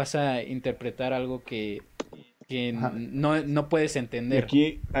 ¿cómo vas a interpretar algo que Ajá. no puedes Y entender?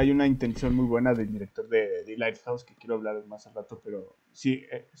 aquí hay una intención muy buena del director de The Lighthouse que quiero hablar más al rato, pero sí,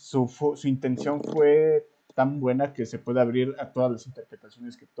 su intención fue tan buena que se puede abrir a todas las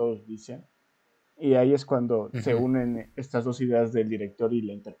interpretaciones que todos dicen. Y ahí es cuando se Ujú. unen estas dos ideas del director y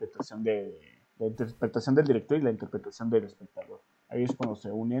la interpretación del director y la interpretación del espectador. Ahí es cuando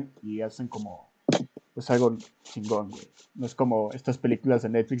se unen y hacen como pues algo chingón, güey. No es como estas películas de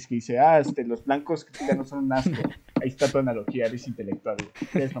Netflix que dice, los blancos cristianos son un asco. Ahí está tu analogía, eres intelectual, güey.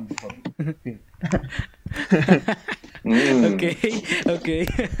 Eres lo mejor. Fin. Ok, Mm, ok.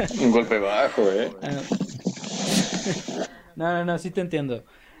 un golpe bajo, ¿eh? Ah, no, no, no, sí te entiendo.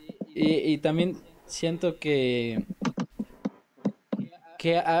 Y también siento que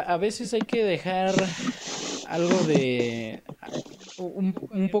a veces hay que dejar algo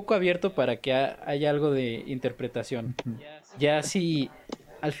un poco abierto para que haya algo de interpretación. Ya si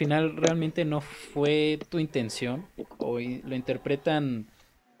al final realmente no fue tu intención o lo interpretan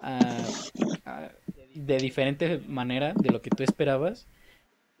ah, ah, de diferente manera de lo que tú esperabas,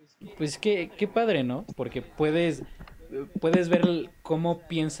 pues qué padre, ¿no? Porque puedes ver cómo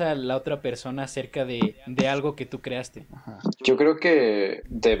piensa la otra persona acerca de algo que tú creaste. Ajá. Yo creo que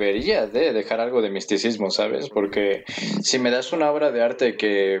debería de dejar algo de misticismo, ¿sabes? Porque si me das una obra de arte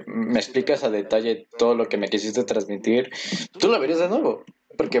que me explicas a detalle todo lo que me quisiste transmitir, tú la verías de nuevo.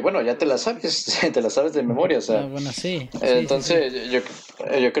 Porque bueno, ya te la sabes, te la sabes de memoria, o Ah, sea. bueno, sí, sí, sí, sí. Entonces,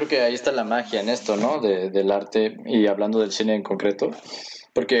 yo creo que ahí está la magia en esto, ¿no? Del arte y hablando del cine en concreto.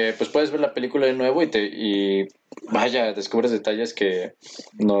 Porque pues puedes ver la película de nuevo y vaya, descubres detalles que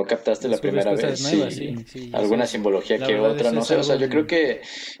no captaste la Descubres primera cosas vez nuevas, y sí, sí, eso alguna es, simbología la que verdad otra, eso no es sé. O sea, algo, yo creo que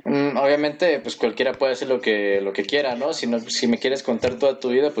obviamente pues cualquiera puede hacer lo que quiera, ¿no? Si no, si me quieres contar toda tu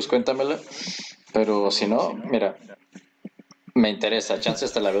vida, pues cuéntamela. Pero si no, mira, me interesa, chance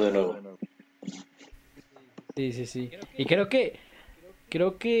hasta la veo de nuevo. sí, sí, sí. Y creo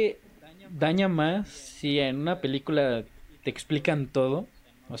que daña más si en una película te explican todo,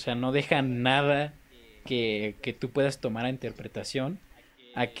 o sea, no dejan nada que tú puedas tomar a interpretación,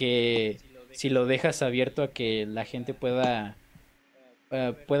 a que si lo dejas abierto a que la gente pueda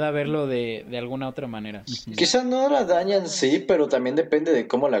verlo de alguna otra manera. Ujú. Quizá no la dañan, sí, pero también depende de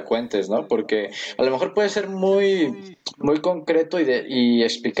cómo la cuentes, ¿no? Porque a lo mejor puede ser muy concreto y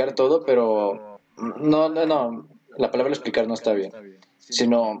explicar todo, pero no, la palabra explicar no está bien,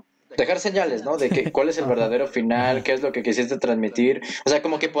 sino dejar señales, ¿no? De que cuál es el Ajá. verdadero final, Ajá. qué es lo que quisiste transmitir, o sea,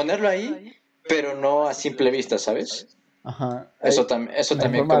 como que ponerlo ahí, pero no a simple vista, ¿sabes? Ajá. Eso Hay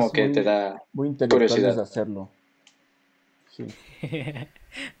también como formas que te muy, da muy intelectuales curiosidad. de hacerlo. Sí.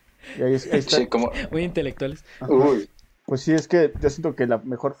 Y ahí está. Sí, como... Muy intelectuales. Ajá. Uy, Pues sí, es que yo siento que la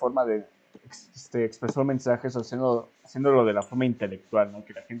mejor forma de expresar mensajes es haciéndolo de la forma intelectual, ¿no?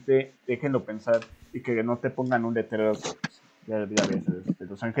 Que la gente déjenlo pensar y que no te pongan un letrero que, pues, ya ves, de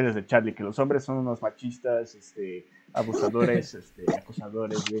Los Ángeles de Charlie, que los hombres son unos machistas, abusadores,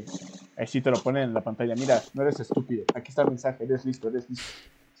 acosadores, güey. Ahí sí te lo ponen en la pantalla, mira, no eres estúpido, aquí está el mensaje, eres listo, eres listo.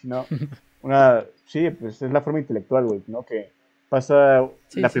 Sino, sí, pues es la forma intelectual, güey, ¿no? Que pasa,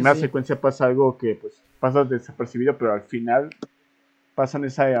 Sí, la sí, primera sí. secuencia pasa algo que, pues, pasa desapercibido, pero al final pasan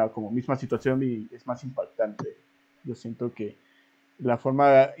esa como misma situación y es más impactante. Yo siento que la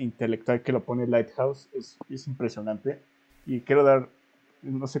forma intelectual que lo pone Lighthouse es impresionante. Y quiero dar,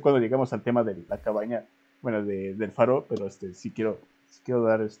 no sé cuándo llegamos al tema de la cabaña, bueno, del faro, pero sí quiero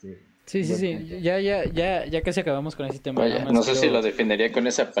dar Sí, un sí, buen punto. sí. Ya casi acabamos con ese tema. Nada vaya, más no sé si lo quiero. definiría con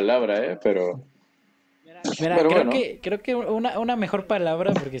esa palabra, Mira, pero bueno, creo que una mejor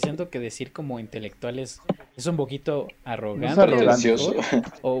palabra, porque siento que decir como intelectual es un poquito No es arrogante a lo arrogante. pretencioso.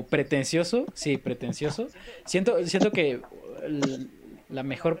 mejor, o pretencioso, sí, pretencioso. Siento que la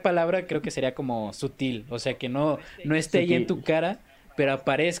mejor palabra creo que sería como sutil, o sea, que no esté ahí en tu Sutil. cara, pero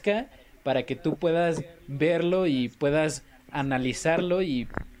aparezca para que tú puedas verlo y puedas analizarlo y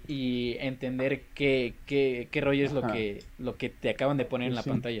entender qué rollo es Ajá. lo que te acaban de poner en Pues la sí.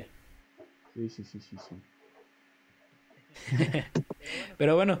 pantalla. Sí.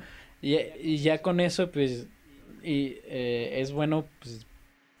 Pero bueno, y ya con eso, pues, es bueno pues,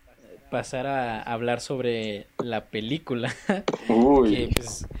 pasar a hablar sobre la película, que Uy,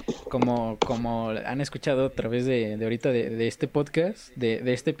 pues, como han escuchado a través de ahorita de este podcast,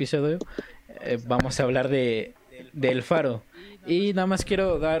 de este episodio, vamos a hablar del Faro. Y nada más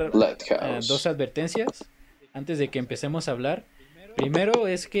quiero dar dos Lighthouse. advertencias antes de que empecemos a hablar. Primero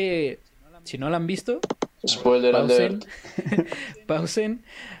es que si no la han visto, Spoiler pausen, alert. pausen.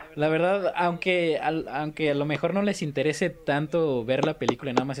 La verdad, aunque a lo mejor no les interese tanto ver la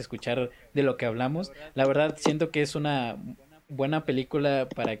película y nada más escuchar de lo que hablamos, la verdad siento que es una buena película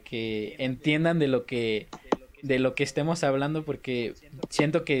para que entiendan de lo que estemos hablando, porque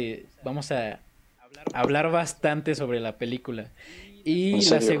siento que vamos a hablar bastante sobre la película. En Y la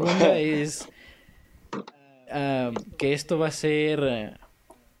serio. segunda es que esto va a ser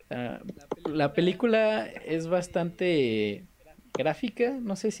la película es bastante gráfica,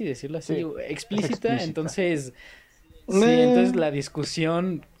 no sé si decirlo así, Sí, es explícita, explícita. entonces sí, entonces Meh. la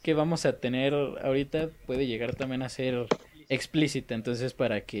discusión que vamos a tener ahorita puede llegar también a ser explícita, entonces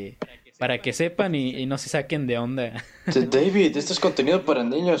para que sepan y no se saquen de onda. David, esto es contenido para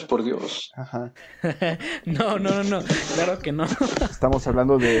niños, por Dios. Ajá. No, claro que no. Estamos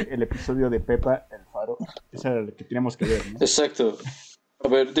hablando del episodio de Pepa el Faro. Ese era el que teníamos que ver, ¿no? Exacto. A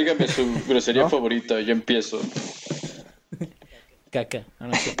ver, dígame su grosería ¿No? favorita, yo empiezo. Caca,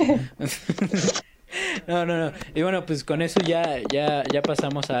 no es cierto. No. Y bueno, pues con eso ya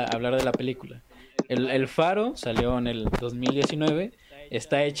pasamos a hablar de la película. El Faro salió en el 2019.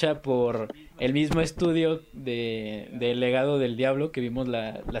 Está hecha por el mismo estudio de El Legado del Diablo que vimos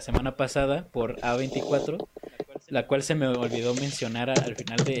la semana pasada por A24, la cual se me olvidó mencionar al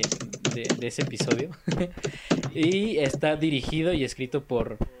final de ese episodio. Y está dirigido y escrito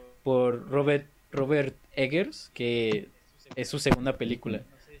por Robert Eggers, que es su segunda película.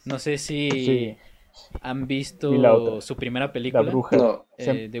 No sé Sí, si han vi la otra. visto su primera La película, Bruja. No. The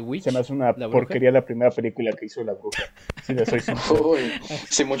Se me Witch, hace una La Bruja. porquería la primera película que hizo La Bruja. Si le soy sincero. Uy,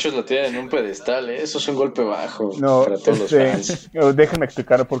 si muchos lo tienen en un pedestal, ¿eh? Eso es un golpe bajo No, para todos los fans. déjenme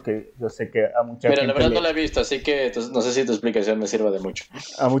explicar porque yo sé que a mucha Mira, la gente verdad no la he visto, así que no sé si tu explicación me sirva de mucho.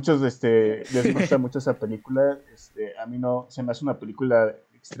 a muchos les gusta mucho esa película. A mí no, se me hace una película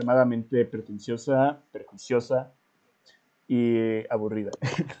extremadamente pretenciosa, prejuiciosa y aburrida.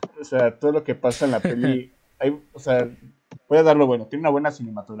 O sea, todo lo que pasa en la peli, o sea, voy a dar lo bueno. Tiene una buena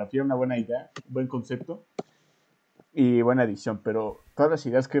cinematografía, una buena idea, un buen concepto y buena edición, pero todas las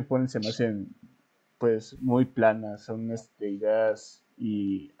ideas que ponen se me hacen pues muy planas, son ideas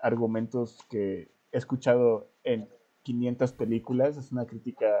y argumentos que he escuchado en 500 películas, es una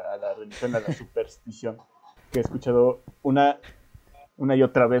crítica a la religión, a la superstición, que he escuchado una y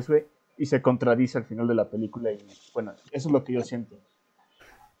otra vez, güey, y se contradice al final de la película y bueno, eso es lo que yo siento.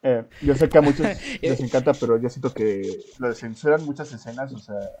 Yo sé que a muchos les encanta, pero yo siento que lo censuran muchas escenas, o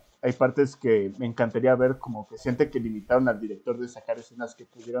sea, hay partes que me encantaría ver como que siente que limitaron al director de sacar escenas que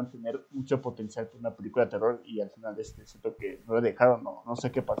pudieran tener mucho potencial para una película de terror y al final siento que no lo dejaron, no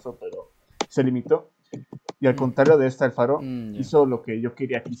sé qué pasó, pero se limitó. Y al contrario de esta, el Faro Ya. hizo lo que yo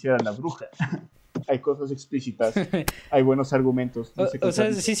quería que hiciera la bruja. Hay cosas explícitas, hay buenos argumentos, no se O sea,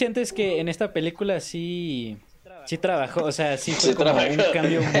 contradice. sí sientes que en esta película sí sí trabajó, o sea, sí fue Sí como trabajó. un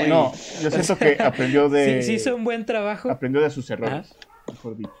cambio muy... No, yo siento que aprendió de... Sí hizo un buen trabajo. Aprendió de sus errores,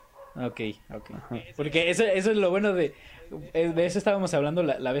 mejor dicho. Ok. Porque eso es lo bueno de eso estábamos hablando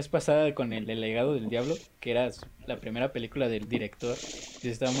la vez pasada con el legado del diablo, que era la primera película del director. Y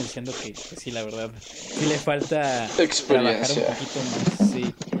estábamos diciendo que pues, sí, la verdad, sí le falta trabajar un Experiencia. poquito más,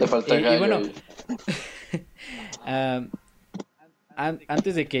 sí. Le falta Y gallo bueno, ahí. ah,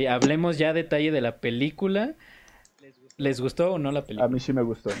 antes de que hablemos ya a detalle de la película, ¿les gustó o no la A película? mí sí me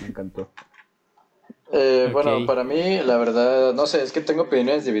gustó, me encantó. Ok. Bueno, para mí, la verdad, no sé, es que tengo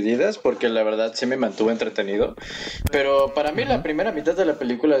opiniones divididas porque la verdad sí me mantuvo entretenido. Pero para mí la Ujú. primera mitad de la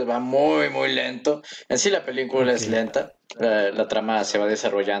película va muy, muy lento. En sí la película Ok. es lenta, la trama se va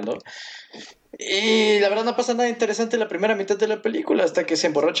desarrollando. Y la verdad no pasa nada interesante en la primera mitad de la película hasta que se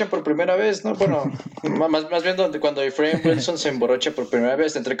emborrachan por primera vez, ¿no? Bueno, más bien cuando Efraín Wilson se emborracha por primera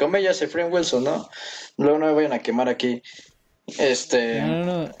vez, entre comillas, Efraín Wilson, ¿no? Luego no me vayan a quemar aquí. Este,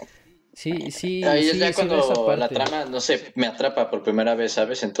 No. Ahí es ya Sí veo esa cuando la parte. trama, no sé, me atrapa por primera vez,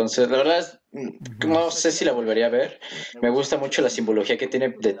 ¿sabes? Entonces, la verdad es, Ujú. no sé si la volvería a ver. Me gusta mucho la simbología que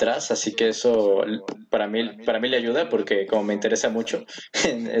tiene detrás, así que eso para mí le ayuda porque como me interesa mucho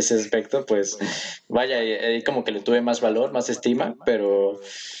en ese aspecto, pues vaya, ahí como que le tuve más valor, más estima, pero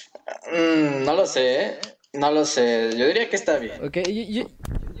no lo sé, ¿eh? No lo sé. Yo diría que está bien. Ok,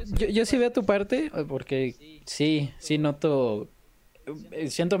 yo sí veo tu parte, porque sí noto,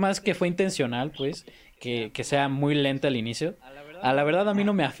 siento más que fue intencional, pues, que sea muy lenta al inicio. A la verdad a mí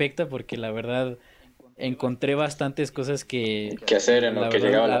no me afecta porque la verdad encontré bastantes cosas que, ¿Qué hacer en lo la que verdad,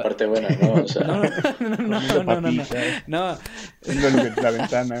 llegaba la parte buena, ¿no? O no, sea, Comiendo no, papitas, no, viendo la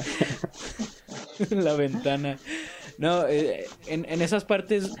ventana. la ventana. No, en esas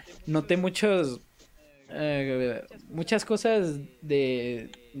partes noté muchas cosas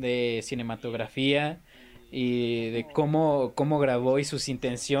de cinematografía y de cómo grabó y sus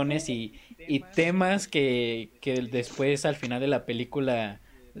intenciones y temas que después al final de la película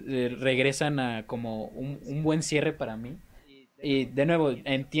regresan a como un buen cierre para mí. Y de nuevo,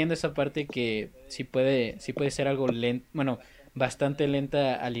 entiendo esa parte que sí puede ser algo lento, bueno, bastante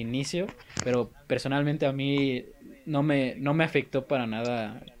lenta al inicio, pero personalmente a mí no me afectó para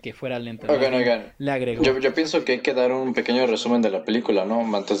nada que fuera lenta, más oigan, bien oigan. le agregó. Yo pienso que hay que dar un pequeño resumen de la película, ¿no?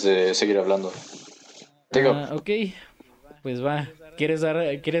 Antes de seguir hablando. Digo, Ok, pues va. ¿Quieres dar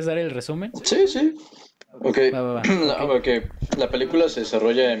el resumen? sí, sí. Ok. Ok. Ok. La película se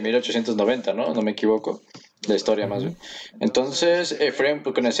desarrolla en 1890, ¿no? No me equivoco. La historia más Ujú. bien. Entonces, pues,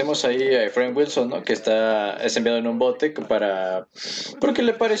 conocemos ahí a Efraín Wilson, ¿no? Que es enviado en un bote porque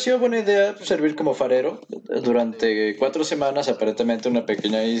le pareció buena idea servir como farero durante 4 semanas, aparentemente en una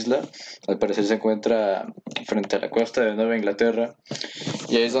pequeña isla. Al parecer se encuentra frente a la costa de Nueva Inglaterra.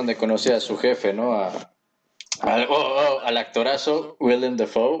 Y ahí es donde conoce a su jefe, ¿no? Al actorazo Willem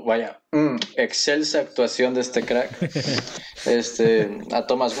Dafoe, vaya, excelsa actuación de este crack. A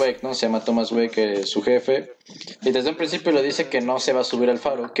Thomas Wake, ¿no? Se llama Thomas Wake, su jefe. Y desde un principio le dice que no se va a subir al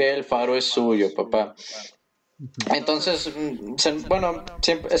faro, que el faro es suyo, papá. Ujú. Entonces, bueno,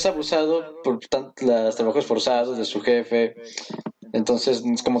 siempre es abusado por los trabajos forzados de su jefe. Entonces,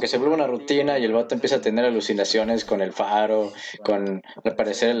 es como que se vuelve una rutina y el vato empieza a tener alucinaciones con el faro, al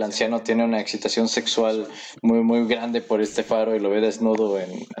parecer el anciano tiene una excitación sexual muy, muy grande por este faro y lo ve desnudo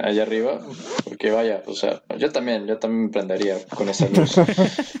allá arriba, porque vaya, o sea, yo también me prendería con esa luz.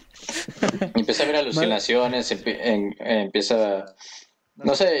 Empieza a ver Ma- alucinaciones, empieza,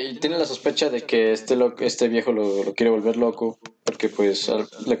 no sé, y tiene la sospecha de que este viejo lo quiere volver loco, porque pues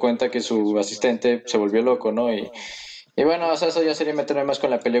le cuenta que su asistente se volvió loco, ¿no? Y bueno, o sea, eso ya sería meterme más con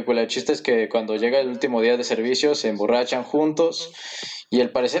la película. El chiste es que cuando llega el último día de servicio se emborrachan juntos y al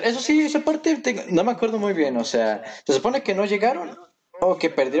parecer, eso sí, esa parte no me acuerdo muy bien, o sea, se supone que no llegaron o que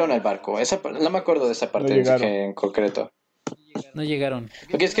perdieron el barco. No me acuerdo de esa No parte llegaron. en concreto. no llegaron.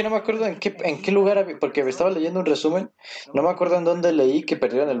 Porque es que no me acuerdo en qué lugar, porque me estaba leyendo un resumen, no me acuerdo en dónde leí que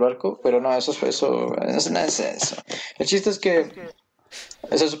perdieron el barco, pero no, eso no es eso. El chiste es que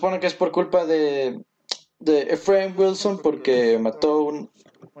se supone que es por culpa de Ephraim Wilson porque mató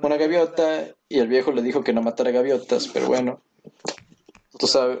una gaviota y el viejo le dijo que no matara gaviotas, pero bueno, tú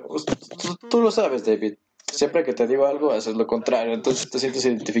sabes, tú lo sabes, David. Siempre que te digo algo, haces lo contrario, entonces te sientes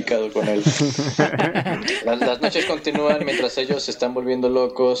identificado con él. Las noches continúan mientras ellos se están volviendo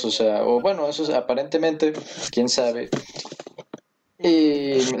locos, o sea, o bueno, eso es aparentemente, quién sabe.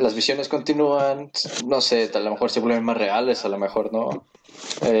 Y las visiones continúan, no sé, a lo mejor se vuelven más reales, a lo mejor no.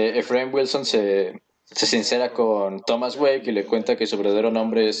 Ephraim Wilson se sincera con Thomas Wake y le cuenta que su verdadero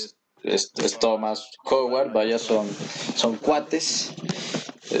nombre es Thomas Howard, vaya, son cuates.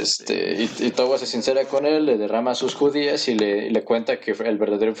 Y Towa se sincera con él, le derrama sus judías y le cuenta que el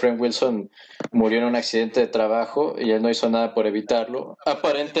verdadero Frank Wilson murió en un accidente de trabajo y él no hizo nada por evitarlo.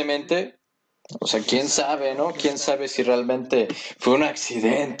 Aparentemente, o sea, quién sabe, ¿no? Quién sabe si realmente fue un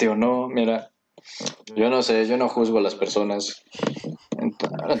accidente o no. Mira, yo no sé, yo no juzgo a las personas.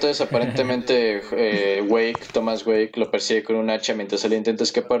 Entonces, aparentemente, Thomas Wake, lo persigue con un hacha mientras él intenta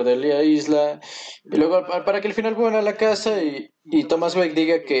escapar de la isla. Y luego, para que al final vuelvan a la casa y Thomas Wake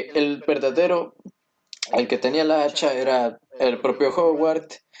diga que el verdadero, el que tenía la hacha, era el propio Howard.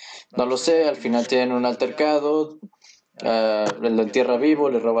 No lo sé, al final tienen un altercado. Lo entierra vivo,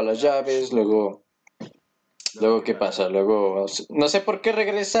 le roba las llaves, luego, ¿qué pasa? Luego, no sé por qué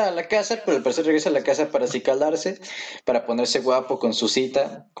regresa a la casa, pero al parecer regresa a la casa para acicalarse, para ponerse guapo con su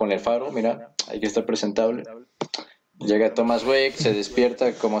cita, con el Faro, mira, hay que estar presentable. Llega Thomas Wake, se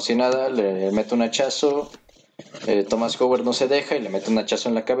despierta como si nada, le mete un hachazo, Thomas Howard no se deja y le mete un hachazo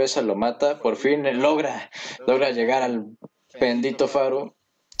en la cabeza, lo mata, por fin logra llegar al bendito Faro.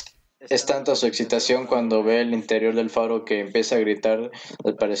 Es tanta su excitación cuando ve el interior del Faro que empieza a gritar,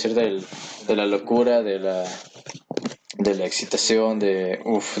 al parecer de la locura, de la excitación, de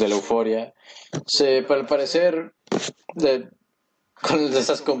la euforia. Al parecer, de, con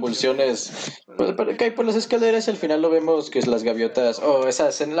esas convulsiones, pues, cae por las escaleras y al final lo vemos que es las gaviotas. Oh, esa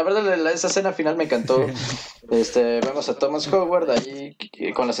escena, la verdad, esa escena final me encantó. Vemos a Thomas Howard ahí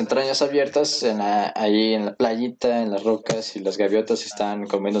con las entrañas abiertas ahí en la playita, en las rocas, y las gaviotas están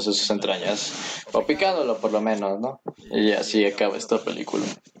comiéndose sus entrañas, o picándolo por lo menos, ¿no? Y así acaba esta película.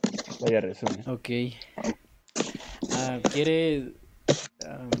 Vaya resumen. Ok. ¿Quiere...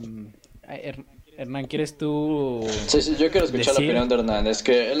 Hernán, ¿quieres tú Sí, yo quiero escuchar decir? la opinión de Hernán. Es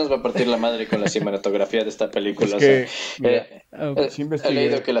que él nos va a partir la madre con la cinematografía de esta película. Es que, mira, Ok. He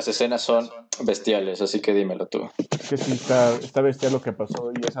leído que las escenas son bestiales, así que dímelo tú. es que sí está bestial lo que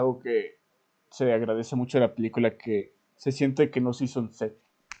pasó y es algo que se agradece mucho de la película, que se siente que no se hizo un set.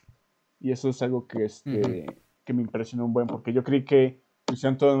 Y eso es algo que, que me impresionó un buen, porque yo creí que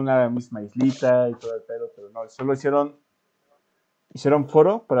hicieron todo en una misma islita y todo el pedo, pero no, solo hicieron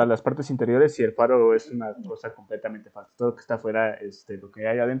foro para las partes interiores y el faro es una cosa completamente falsa. Todo lo que está afuera, lo que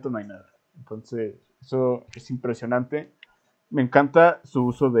hay adentro no hay nada. Entonces, eso es impresionante. Me encanta su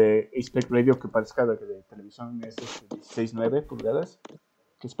uso de aspect radio, que parezca de televisión, es 16:9 pulgadas,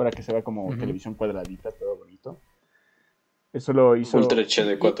 que es para que se vea como televisión cuadradita, todo bonito. Eso lo hizo Ultra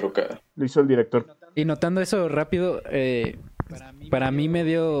HD 4K. Lo hizo el director. Y notando eso rápido, para mí me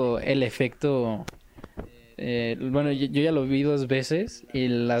dio el efecto... bueno, yo ya lo vi 2 veces y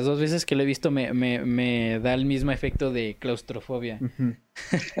las 2 veces que lo he visto me da el mismo efecto de claustrofobia. Uh-huh.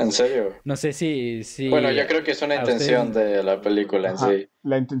 ¿En serio? No sé si bueno, yo creo que es una intención ustedes... de la película en sí.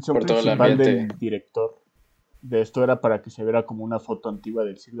 La intención por todo el principal ambiente del director de esto era para que se viera como una foto antigua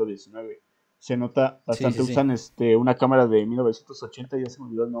del siglo XIX. Se nota bastante. Sí. Usan una cámara de 1980, ya se me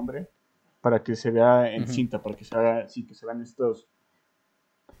olvidó el nombre, para que se vea en cinta, para que se haga, sí, que se vean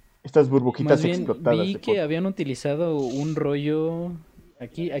estas burbujitas Más bien, explotadas. vi que habían utilizado un rollo...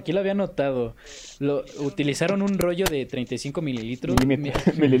 Aquí lo había notado. Utilizaron un rollo de 35 mililitros.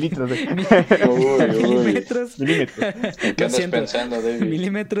 Mililitros. Milímetros. ¿Qué andas pensando, David?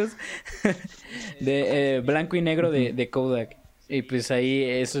 Milímetros de blanco y negro de Kodak. Y pues ahí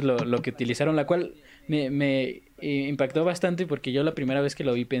eso es lo que utilizaron, la cual me impactó bastante porque yo la primera vez que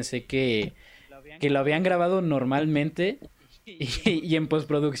lo vi pensé que lo habían grabado normalmente y en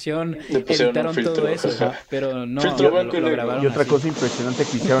postproducción editaron todo eso, pero no, lo grabaron Y otra así. cosa impresionante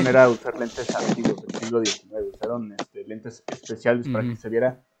que hicieron era usar lentes antiguos del siglo XIX. Usaron lentes especiales para que se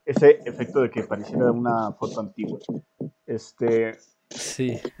viera ese efecto de que pareciera una foto antigua.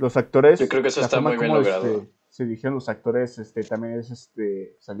 Sí. Los actores, yo creo que eso está muy bien logrado. Se dijeron los actores, también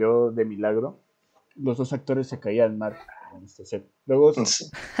salió de milagro. Los 2 actores se caían al mar en este set. Luego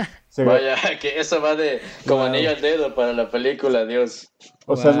vaya, que eso va de como anillo al dedo para la película, Dios.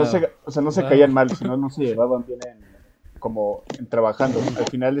 O sea, no se caían mal, sino no se llevaban bien en trabajando. Al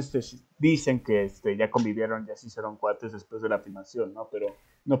final dicen que ya convivieron, ya se hicieron cuates después de la filmación, ¿no? Pero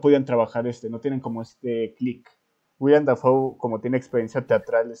no podían trabajar, no tienen como click. William Dafoe, como tiene experiencia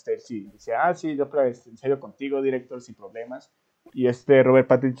teatral, sí dice, sí, yo ensayo contigo, director, sin problemas. Y Robert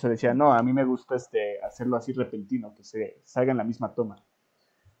Pattinson decía, no, a mí me gusta hacerlo así repentino, que se salga en la misma toma.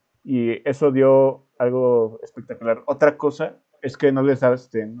 Y eso dio algo espectacular. Otra cosa es que no les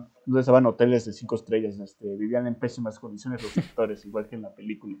daban hoteles de 5 estrellas, vivían en pésimas condiciones los actores, igual que en la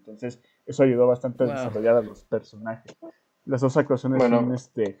película. Entonces, eso ayudó bastante a desarrollar a los personajes. Las 2 actuaciones son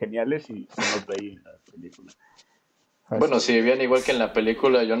geniales y se nota ahí en la película. Bueno, si vivían igual que en la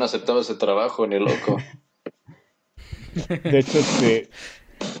película, yo no aceptaba ese trabajo, ni loco. De hecho,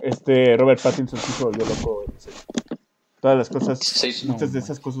 Robert Pattinson sí se volvió loco. Todas las cosas, Sí. muchas de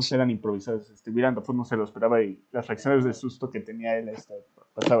esas cosas eran improvisadas. Willem Dafoe no se lo esperaba y las reacciones de susto que tenía él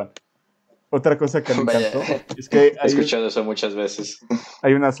pasaban. Otra cosa que me encantó es que he escuchado eso muchas veces.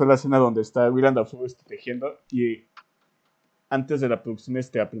 Hay una sola escena donde está Willem Dafoe tejiendo y antes de la producción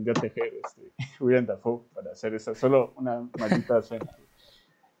aprendió a tejer Willem Dafoe para hacer esa, solo una maldita escena.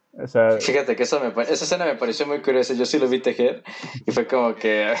 O sea, fíjate que esa escena me pareció muy curiosa. Yo sí lo vi tejer y fue como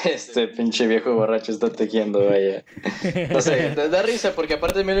que este pinche viejo borracho está tejiendo, vaya. No sé, da risa porque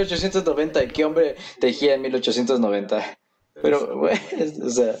aparte de 1890, ¿qué hombre tejía en 1890? Pero, bueno, o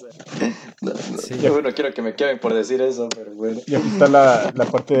sea, yo no quiero que me quemen por decir eso, pero bueno. Y aquí está la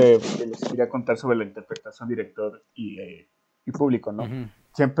parte de lo que quería contar sobre la interpretación director y público, ¿no? Uh-huh.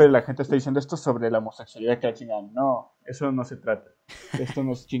 Siempre la gente está diciendo esto sobre la homosexualidad que la chingan. No, eso no se trata. Esto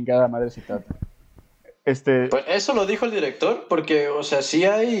no es chingada madre se trata. Pues eso lo dijo el director, porque, o sea, sí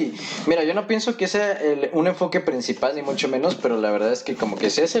hay... Mira, yo no pienso que sea un enfoque principal, ni mucho menos, pero la verdad es que como que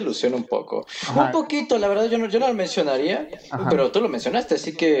se hace ilusión un poco. Ajá. Un poquito, la verdad, yo no lo mencionaría, ajá, pero tú lo mencionaste,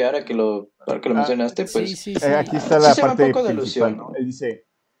 así que ahora que lo mencionaste, pues... Sí. Aquí está la parte un poco de ilusión, ¿no? Él dice,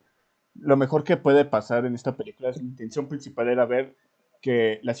 lo mejor que puede pasar en esta película, la intención principal era ver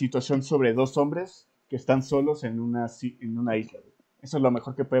que la situación sobre dos hombres que están solos en una isla. Eso es lo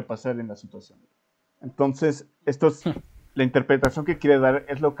mejor que puede pasar en la situación. Entonces, la interpretación que quiere dar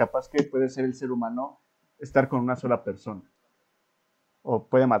es lo capaz que puede ser el ser humano estar con una sola persona. O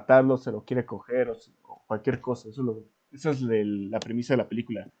puede matarlo, se lo quiere coger, o cualquier cosa. Eso es la premisa de la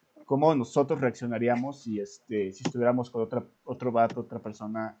película. Cómo nosotros reaccionaríamos si estuviéramos con otro vato, otra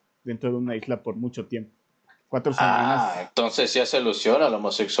persona dentro de una isla por mucho tiempo. 4 semanas. Entonces sí hace alusión a la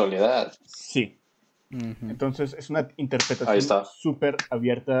homosexualidad. Sí. Uh-huh. Entonces es una interpretación súper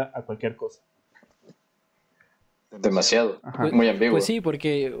abierta a cualquier cosa. Demasiado, muy ambiguo. Pues sí,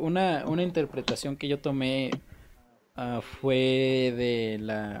 porque una interpretación que yo tomé fue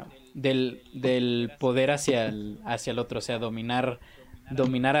del poder hacia el otro, o sea, dominar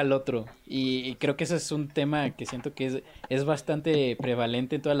al otro. Y creo que ese es un tema que siento que es bastante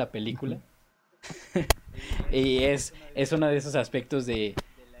prevalente en toda la película. Y es uno de esos aspectos de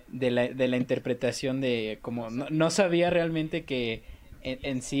la interpretación de como no sabía realmente que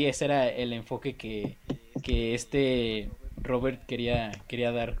en sí ese era el enfoque que Robert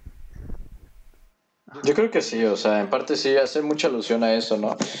quería dar. Yo creo que sí, o sea, en parte sí hace mucha alusión a eso,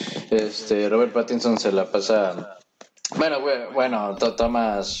 ¿no? Robert Pattinson se la pasa... Bueno,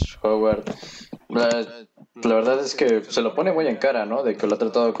 Thomas Howard, la verdad es que se lo pone muy en cara, ¿no? De que lo ha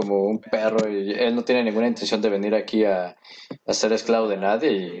tratado como un perro y él no tiene ninguna intención de venir aquí a ser esclavo de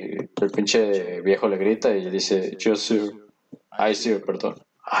nadie y el pinche viejo le grita y le dice, I see you, perdón.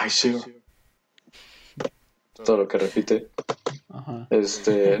 I see you. Todo lo que repite. Ajá.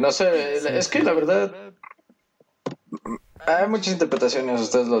 No sé, es que la verdad hay muchas interpretaciones,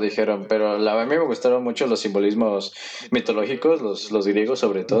 ustedes lo dijeron, pero a mí me gustaron mucho los simbolismos mitológicos, los griegos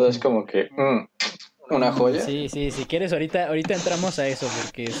sobre todo, es como que una joya. Sí, si quieres ahorita entramos a eso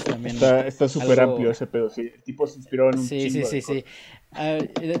porque es también está súper amplio ese pedo, sí, el tipo se inspiró en un chingo sí.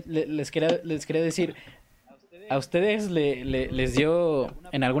 Les quería decir, ¿a ustedes les dio,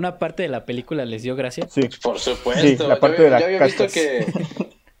 en alguna parte de la película les dio gracia? Sí. Por supuesto. Sí, la parte de la yo había visto que...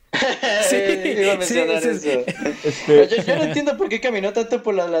 iba a mencionar eso. Yo no entiendo por qué caminó tanto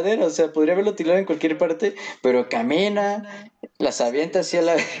por la ladera, o sea, podría haberlo tirado en cualquier parte, pero camina, las avienta hacia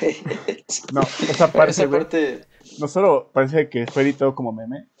la... No, esa parte... No solo parece que fue editado como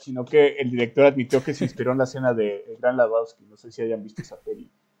meme, sino que el director admitió que se inspiró en la escena de El Gran Lebowski. No sé si hayan visto esa peli.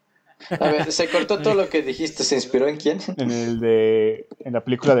 A ver, se cortó todo lo que dijiste. ¿Se inspiró en quién? En la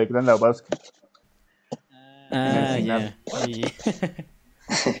película de Gran Lebowski. Ya.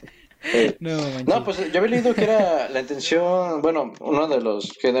 No, pues yo había leído que era la intención, bueno, uno de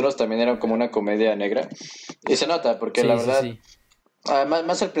los géneros también era como una comedia negra. Y se nota, porque la verdad,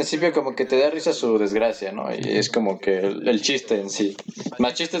 más al principio como que te da risa su desgracia, ¿no? Y es como que el chiste en sí.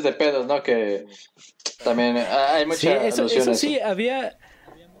 Más chistes de pedos, ¿no? Que también hay mucha alusión a eso. Sí,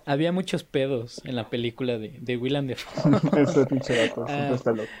 había muchos pedos en la película de Willem Dafoe. Ese pinche gato, siempre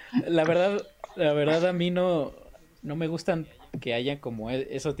está loco. La verdad a mí no me gustan que haya como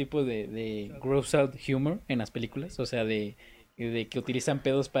esos tipos de gross out humor en las películas, o sea, de que utilizan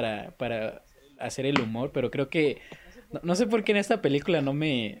pedos para hacer el humor, pero creo que no sé por qué en esta película no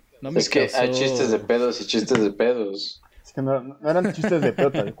me es que causó... hay chistes de pedos y chistes de pedos. Es que no eran chistes de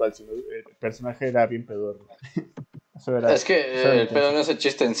pedo tal cual, sino el personaje era bien pedorro. Es que el pedo no es el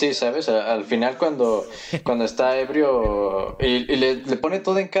chiste en sí, ¿sabes? Al final cuando está ebrio y le pone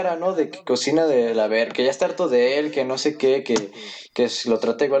todo en cara, ¿no? De que cocina de la ver, que ya está harto de él, que no sé qué, lo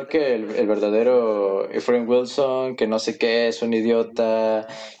trata igual que el verdadero Efrain Wilson, que no sé qué, es un idiota,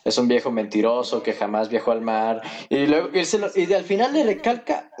 es un viejo mentiroso que jamás viajó al mar. Y luego y al final le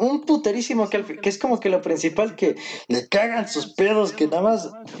recalca un puterísimo que es como que lo principal, que le cagan sus pedos, que nada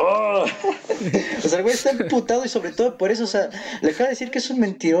más... ¡Oh! O sea, el güey está emputado y sobre todo por eso, o sea, le acaba de decir que es un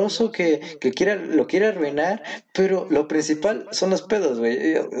mentiroso, lo quiere arruinar, pero lo principal son los pedos, güey.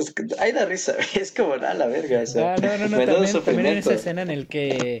 Ahí da risa, güey. Es como, la verga, o sea, No, me da un también en esa sufrimiento. escena en el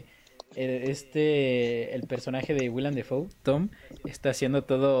que el personaje de Willem Dafoe, Tom, está haciendo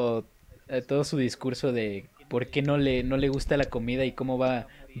todo su discurso de por qué no le gusta la comida y cómo va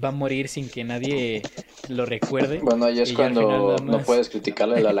a morir sin que nadie lo recuerde. Bueno, ahí es Y ya al final nada cuando no más... puedes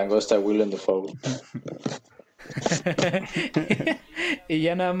criticarle la langosta a Willem Dafoe. Y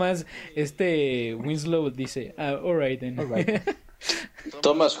ya nada más Winslow dice, alright then. Alright.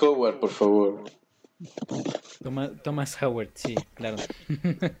 Thomas Howard, por favor. Thomas Howard, sí, claro.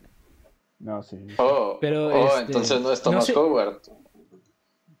 No, sí. Pero Entonces no es no Thomas sé. Howard.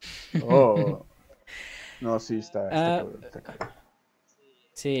 Oh. No, sí, está Ah, cabrón, está cabrón.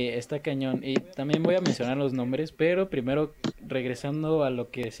 sí, está cañón. Y también voy a mencionar los nombres, pero primero regresando a lo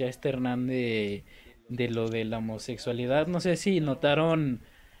que decía Hernán de lo de la homosexualidad, no sé si notaron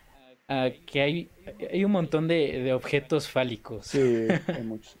que hay un montón de objetos fálicos. Sí, hay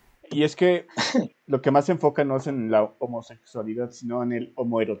muchos. Y es que lo que más se enfoca no es en la homosexualidad, sino en el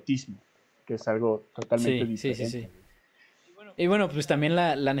homoerotismo, que es algo totalmente Sí. diferente. Y bueno, pues también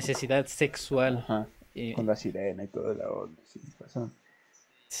la necesidad sexual. Ajá, eh, con la sirena y todo la onda. Sí, pasa.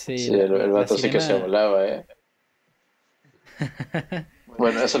 sí, Sí, el la vato sí que se sirena. volaba, ¿eh?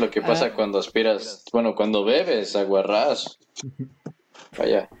 Bueno, eso es lo que Ah, pasa cuando aspiras, bueno, cuando bebes aguarrás.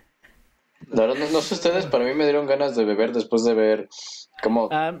 Vaya. La verdad, no sé ustedes, para mí me dieron ganas de beber después de ver cómo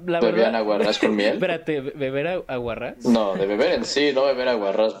la bebían verdad, aguarrás con miel. espérate, ¿beber aguarrás? No, de beber en sí, no beber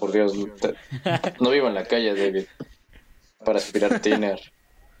aguarrás, por Dios. No vivo en la calle, David, para aspirar tiner.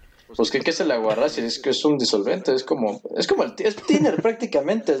 Pues, ¿qué es el aguarrás? Es que es un disolvente, es tiner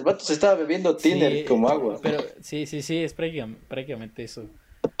prácticamente. El vato se estaba bebiendo tiner Sí, como agua. pero sí, es prácticamente eso.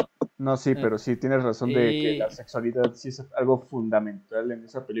 No, sí, Ah, pero sí tienes razón de que la Y sexualidad sí es algo fundamental en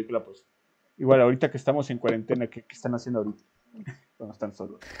esa película, pues. Igual ahorita que estamos en cuarentena, ¿qué están haciendo ahorita? Cuando están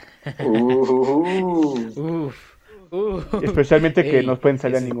solos. Uh, Uf, Especialmente que no ey, pueden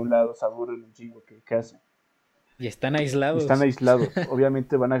salir a ningún lado, se aburren un chingo, ¿qué hacen? y están Y están aislados. aislados.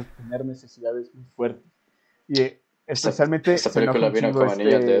 Obviamente van a tener necesidades muy fuertes. Y especialmente esta se enoja película un vino chingo como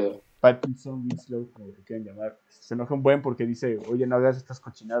anillo al dedo. Pattinson, Winslow, como le quieran llamar. Se enoja un buen porque dice, oye, no hagas estas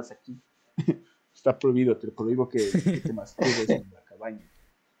cochinadas aquí. Está prohibido, te prohíbo que te masturbes en la cabaña.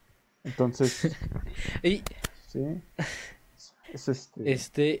 Entonces, Y sí, es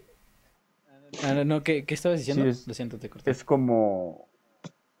este, no, ¿qué estabas sí, diciendo? Lo siento, te corté. es como,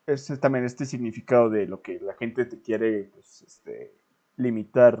 es también este significado de lo que la gente te quiere, pues,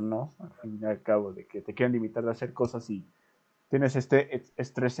 limitar, ¿no? Al fin y al cabo, de que te quieren limitar de hacer cosas y tienes este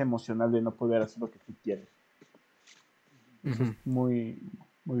estrés emocional de no poder hacer lo que tú quieres. Eso es Ujú.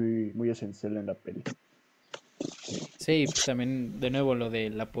 muy esencial en la peli. Sí, pues también de nuevo lo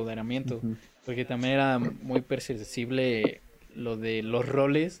del apoderamiento, Ujú. porque también era muy perceptible lo de los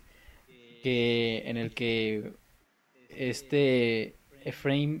roles en el que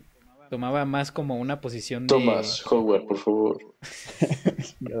Efraim tomaba más como una posición Thomas Howard, por favor.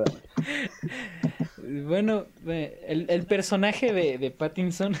 Nada más. bueno, el personaje de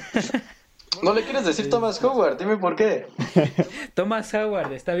Pattinson, ¿No le quieres decir Thomas Howard? Dime por qué. Thomas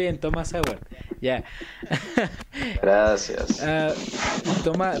Howard, está bien, Thomas Howard, ya. Gracias. Ah,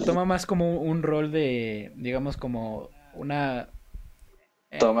 toma más como un rol de, digamos, como una,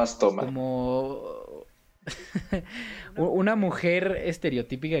 Thomas toma. como una mujer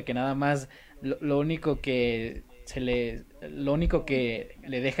estereotípica que nada más lo único que lo único que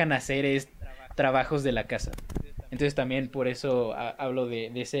le dejan hacer es trabajos de la casa. Entonces también por eso hablo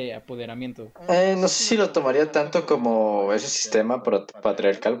de ese apoderamiento. No sé si lo tomaría tanto como ese sistema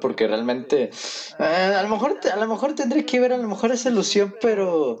patriarcal, porque realmente a lo mejor tendré que ver a lo mejor esa ilusión,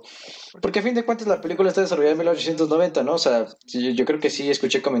 pero porque a fin de cuentas la película está desarrollada en 1890, ¿no? O sea, sí, yo creo que sí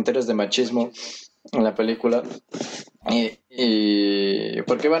escuché comentarios de machismo en la película.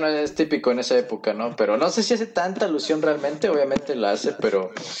 Porque bueno, es típico en esa época, ¿no? Pero no sé si hace tanta alusión realmente, obviamente la hace,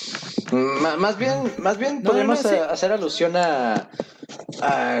 pero más bien No, podríamos sí. hacer alusión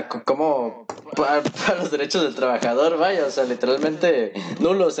como para los derechos del trabajador, vaya, o sea, literalmente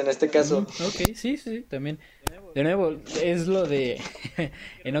nulos en este caso. Ok, sí, también. de nuevo, es lo de...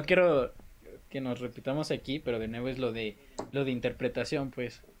 no quiero que nos repitamos aquí, pero de nuevo es lo de interpretación,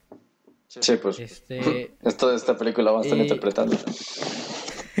 pues. Sí, pues. Este... Esta película vamos a estar Y... interpretando.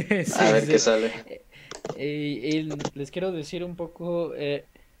 sí, A ver qué sí. sale. Les quiero decir un poco...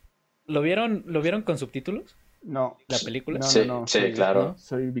 lo vieron con subtítulos? No, ¿La película? Sí, no, sí, claro. ¿No?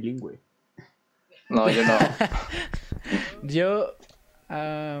 soy bilingüe. No, yo no. Yo...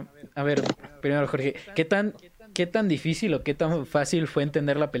 a ver, primero Jorge, qué tan difícil o qué tan fácil fue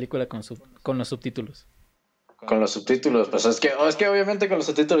entender la película con los subtítulos? Con los subtítulos, pues es que obviamente con los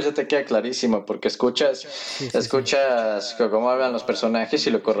subtítulos ya te queda clarísimo, porque Sí, sí, sí. escuchas cómo hablan los personajes y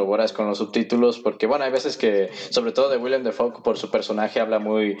lo corroboras con los subtítulos, porque bueno, hay veces que, sobre todo de Willem Dafoe, por su personaje habla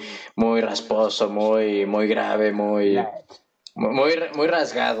muy rasposo, muy grave, muy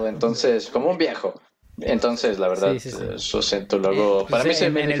rasgado, entonces, como un viejo. Entonces, la Sí, verdad, sí, sí. su acento luego, Pues para mí se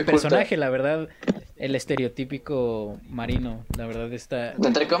me en el dificulta. personaje, la verdad, el estereotípico marino, la verdad está...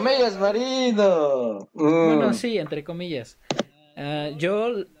 Entre comillas, marino. Bueno, sí, entre comillas.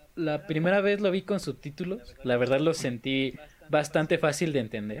 Yo la primera vez lo vi con subtítulos, la verdad lo sentí bastante fácil de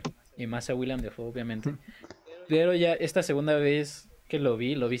entender, y más a William Dafoe, obviamente. Pero ya esta segunda vez que lo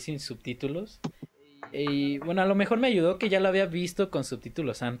vi sin subtítulos. Y bueno, a lo mejor me ayudó que ya lo había visto con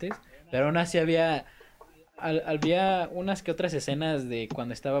subtítulos antes, pero aún así había unas que otras escenas de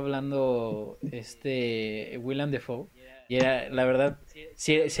cuando estaba hablando Willem Dafoe y era, la verdad,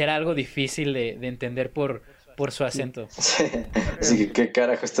 sí era algo difícil de entender por su Sí. acento. Sí. Así que, ¿qué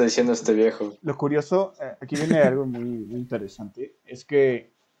carajo está diciendo este viejo? Lo curioso, aquí viene algo muy interesante, es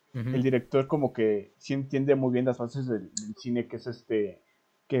que el Ujú. director como que sí entiende muy bien las bases del cine, que es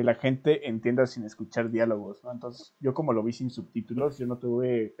que la gente entienda sin escuchar diálogos, ¿no? Entonces, yo como lo vi sin subtítulos, yo no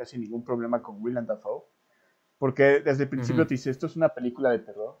tuve casi ningún problema con Willem Dafoe, porque desde el principio Ujú. te dice, esto es una película de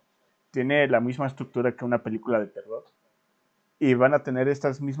terror, tiene la misma estructura que una película de terror, y van a tener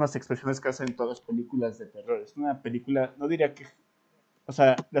estas mismas expresiones que hacen todas las películas de terror. Es una película, no diría que, o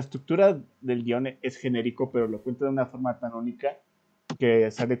sea, la estructura del guión es genérico, pero lo cuenta de una forma tan única que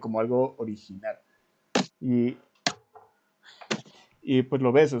sale como algo original. Y, y pues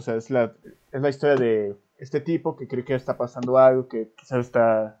lo ves, o sea, es la historia de este tipo que cree que está pasando algo, que quizás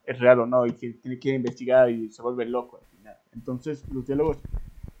es real o no, y que tiene que investigar y se vuelve loco al final. Entonces, los diálogos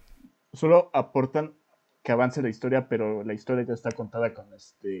solo aportan que avance la historia, pero la historia ya está contada con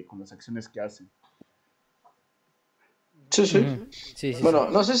las acciones que hacen. Sí, sí. Ujú. Sí, sí, sí. Bueno,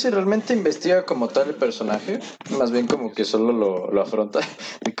 no sé si realmente investiga como tal el personaje, más bien como que solo lo afronta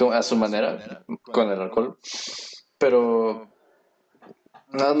a su manera, con el alcohol. Pero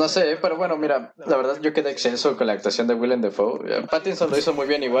no sé, pero bueno, mira, la verdad yo quedé exceso con la actuación de Willem Dafoe. Pattinson lo hizo muy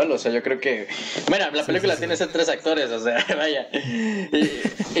bien igual, o sea, yo creo que... Bueno, la Sí, sí, película sí. tiene tres actores, o sea, vaya.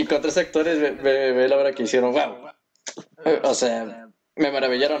 Y con tres actores ve la hora que hicieron, wow. O sea, me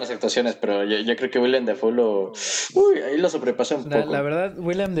maravillaron las actuaciones, pero yo creo que Willem Dafoe Uy, ahí lo sobrepasó un La poco. verdad,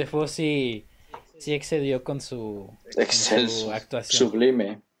 Willem Dafoe sí excedió con su Excelso, actuación.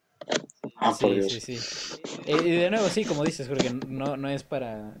 sublime. Ah, por Sí, sí, Dios. sí. Y de nuevo, sí, como dices, porque no es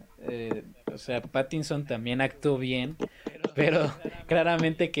para... o sea, Pattinson también actuó bien, pero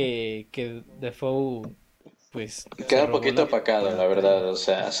claramente que Defoe, pues, se Queda un robó poquito la opacado, la pantalla. verdad, o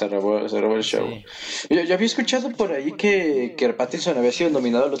sea, se robó el show. Sí. Yo había escuchado por ahí que Pattinson había sido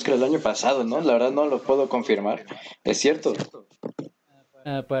nominado al Oscar el año pasado, ¿no? La verdad no lo puedo confirmar. ¿Es cierto?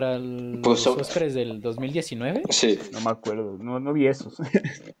 Para Pues los Oscars del 2019. sí. No me acuerdo, no vi esos.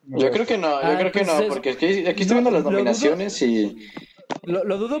 No Yo veo creo que tele. no, yo creo que Pues no, porque aquí estoy no, viendo las lo dudo. nominaciones y...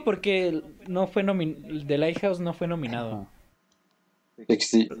 Lo dudo porque no fue The Lighthouse no fue nominado. Ajá.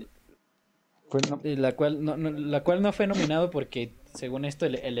 Sí. No, La cual no fue nominado porque según esto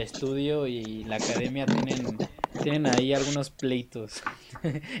el estudio y la academia tienen ahí algunos pleitos.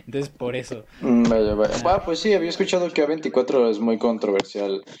 Entonces por eso. Vaya, vaya. Ah, Pues sí, había escuchado que A24 es muy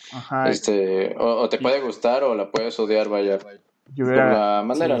controversial. ajá. O te Y puede gustar o la puedes odiar, vaya, yo por hubiera, la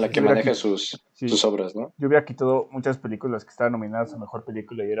manera sí, en la sí, que yo sí. hubiera, maneja qui- sus sí, obras, ¿no? yo hubiera quitado muchas películas que estaban nominadas a mejor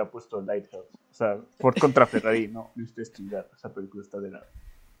película y hubiera puesto Lighthouse. O sea, Ford contra Ferrari, no, ni ustedes chingar. Esa película está de la.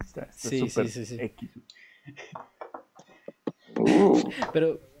 Está Sí, sí, súper sí, sí. X.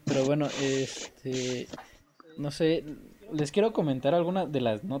 Pero bueno, no sé, les quiero comentar algunas de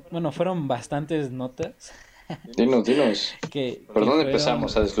las notas, bueno, fueron bastantes notas Dinos. ¿Por que dónde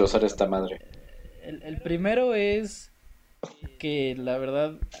empezamos a fueron, desglosar esta madre? el primero es que la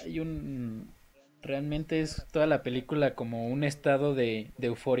verdad realmente es toda la película como un estado de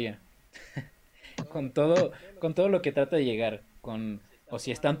euforia, con todo lo que trata de llegar, o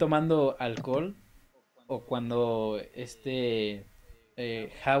si están tomando alcohol, o cuando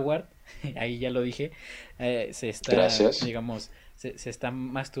Howard, ahí ya lo dije, se está, Gracias. digamos, se está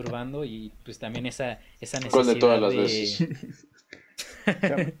masturbando y pues también esa ¿Cuál de todas necesidad las de... veces?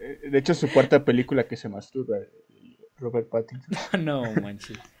 De hecho, es su cuarta película que se masturba, Robert Pattinson. No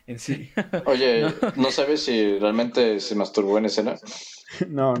manches, ¿en serio? No. Oye, ¿no sabes si realmente se masturbó en escena?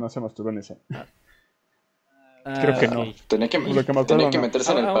 No, no se masturba en esa. Creo Ah, que no. ok. Por lo que me Tenía acuerdo, que no.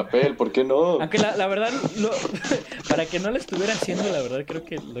 meterse en el papel, ¿por qué no? Aunque la verdad, para que no lo estuviera haciendo, la verdad creo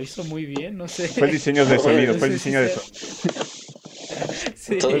que lo hizo muy bien, no Fue el sé. diseño de sonido, No fue el sé si diseño de sea... sonido.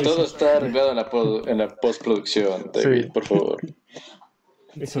 Sí, Todo está arreglado en la postproducción, David, Sí, por favor.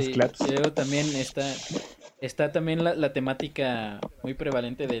 esos sí. claps. Y luego también está también la temática muy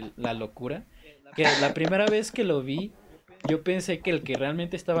prevalente de la locura. Que la primera vez que lo vi, yo pensé que el que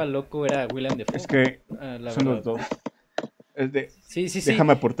realmente estaba loco era Willem Es Dafoe, que la son los verdad. dos. Es de, Sí, sí, sí.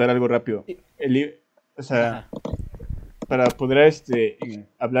 déjame aportar algo rápido. Y- O sea, Ajá. para poder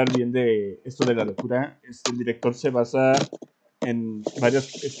hablar bien de esto de la locura, el director se basa en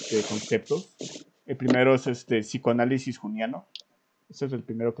varios conceptos. El primero es psicoanálisis juniano. Ese es el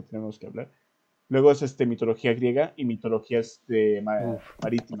primero que tenemos que hablar. Luego es mitología griega y mitología Uf.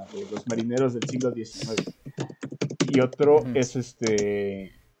 marítima, de los marineros del siglo XIX. Y otro Ujú. es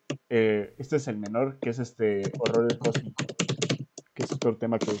este es el menor, que es horror cósmico, que es otro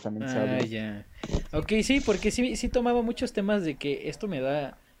tema que también se Ah, habla. ya. Ok, sí, porque sí tomaba muchos temas de que esto me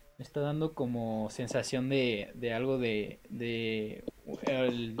está dando como sensación de algo de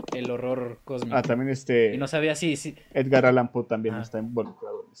el horror Ah, cósmico. también Y no sabía si... Edgar Allan Poe también Ajá. está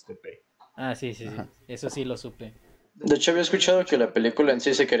involucrado en este P. Ah, sí, sí, sí. Ajá. Eso sí lo supe. De hecho, había escuchado que la película en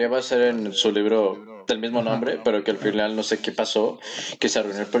sí se quería basar en su libro del mismo Ajá. nombre, pero que al final no sé qué pasó, que se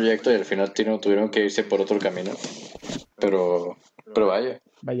arruinó el proyecto y al final tuvieron que irse por otro camino. Pero, pero vaya,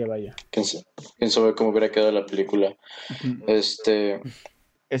 Vaya, vaya. quién, sa- quién sabe cómo hubiera quedado la película. Ujú. Este,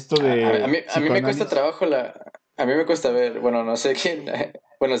 Esto de a mí me cuesta psicoanálisis. trabajo a mí me cuesta ver, bueno, no sé quién,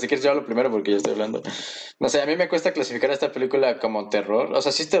 bueno, si quieres yo hablo primero porque ya estoy hablando. No sé, a mí me cuesta clasificar esta película como terror. O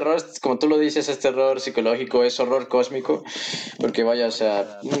sea, si es terror, como tú lo dices, es terror psicológico, es horror cósmico, porque vaya, o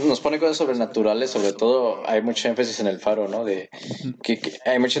sea, nos pone cosas sobrenaturales, sobre todo hay mucho énfasis en el faro, ¿no? De Ujú. que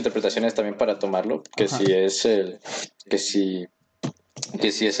hay muchas interpretaciones también para tomarlo, Ajá. que si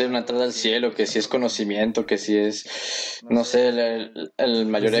que si es una entrada al cielo, que si es conocimiento, que si es, no sé, el Pues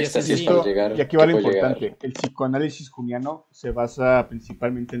mayor sí es en Y éxtasis sí, para ¿no? esto, y llegar, aquí va que lo puede llegar. importante, el psicoanálisis juniano se basa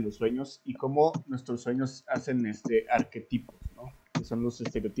principalmente en los sueños y cómo nuestros sueños hacen arquetipos, ¿no? Que son los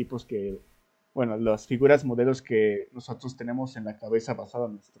estereotipos que, bueno, las figuras modelos que nosotros tenemos en la cabeza basado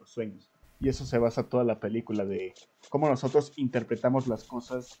en nuestros sueños. Y eso se basa toda la película de cómo nosotros interpretamos las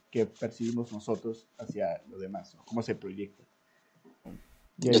cosas que percibimos nosotros hacia lo demás, ¿no? Cómo se proyecta.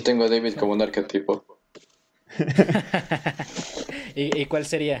 Y Yo ahí, tengo a David como un arquetipo. ¿Y cuál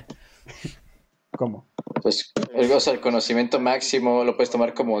sería? ¿cómo? Pues, o sea, el conocimiento máximo lo puedes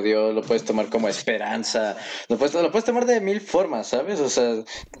tomar como Dios, lo puedes tomar como esperanza, lo puedes tomar de mil formas, ¿sabes? O sea,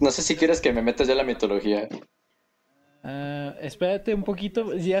 no sé si quieres que me metas ya en la mitología. Ah, espérate un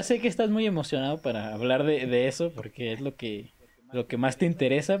poquito. Ya sé que estás muy emocionado para hablar de eso, porque es lo que más te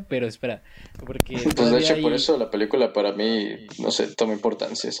interesa, pero espera, porque Pues de todavía hecho por hay... eso la película para mí, no sé, toma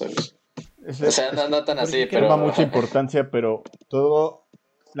importancia, ¿sabes? Es, O sea, es que no tan así, Porque toma creo... pero mucha importancia, pero todo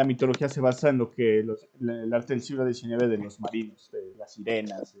la mitología se basa en lo que el arte del siglo XIX de los marinos, de las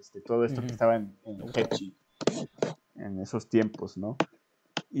sirenas, todo esto que Ujú. estaba en Hetchi en esos tiempos, ¿no?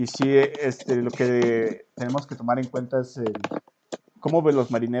 Y sí, lo que tenemos que tomar en cuenta es cómo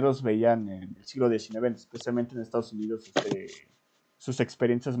los marineros veían en el siglo XIX, especialmente en Estados Unidos, sus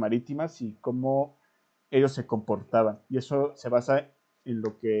experiencias marítimas y cómo ellos se comportaban. Y eso se basa en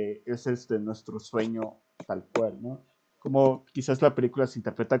lo que es nuestro sueño tal cual, ¿no? Como quizás la película se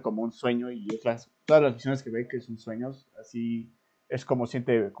interpreta como un sueño y todas las visiones que ve que son sueños, así es como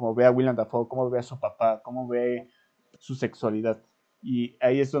siente, como ve a William Dafoe, como ve a su papá, como ve su sexualidad. Y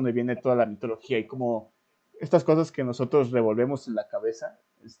ahí es donde viene toda la mitología y como estas cosas que nosotros revolvemos en la cabeza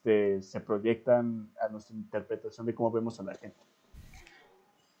se proyectan a nuestra interpretación de cómo vemos a la gente.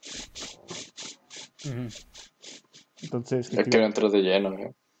 Ujú. Entonces, ¿qué ya te quiero iba? entrar de lleno,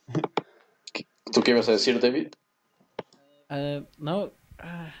 ¿eh? ¿Tú qué ibas a decir, David? No,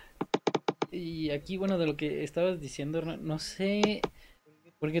 y aquí, bueno, de lo que estabas diciendo, no sé,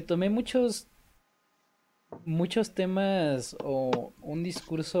 porque tomé muchos temas o un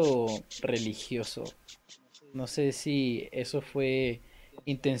discurso religioso. No sé si eso fue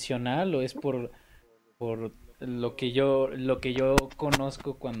intencional o es por lo que yo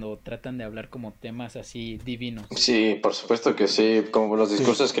conozco cuando tratan de hablar como temas así divinos. Sí, por supuesto que sí, como los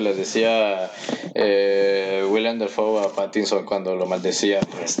discursos que les decía William Dafoe a Pattinson cuando lo maldecía,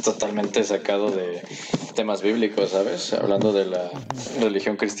 es totalmente sacado de temas bíblicos, ¿sabes? Hablando de la Ujú.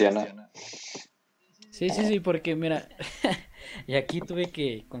 religión cristiana. Sí, sí, sí, porque mira, y aquí tuve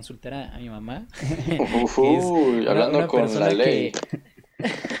que consultar a mi mamá, que es Hablando una con la persona ley. que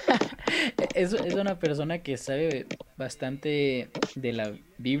es una persona que sabe bastante de la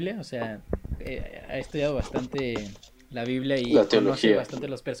Biblia, o sea, ha estudiado bastante la Biblia y La conoce teología. bastante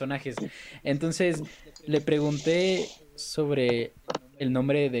los personajes. Entonces le pregunté sobre el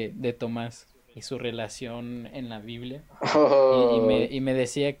nombre de Tomás y su relación en la Biblia Oh, y me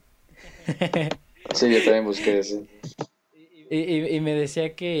decía sí, yo también busqué eso. y me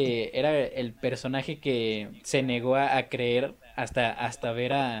decía que era el personaje que se negó a creer hasta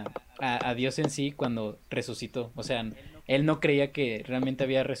ver a Dios en sí cuando resucitó. O sea, él no creía que realmente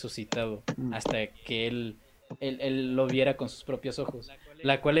había resucitado Mm. hasta que él lo viera con sus propios ojos.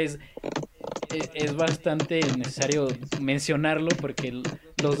 La cual es bastante necesario mencionarlo porque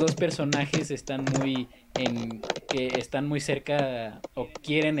los dos personajes están muy cerca o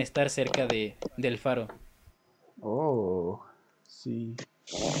quieren estar cerca del faro. Oh, sí.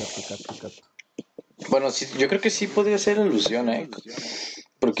 Cato, cato, cato. Bueno, sí, yo creo que sí podría ser alusión, ¿eh?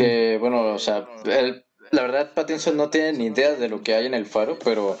 Porque, bueno, o sea, la verdad Pattinson no tiene ni idea de lo que hay en el faro,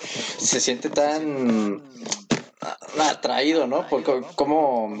 pero se siente tan atraído, ¿no? Porque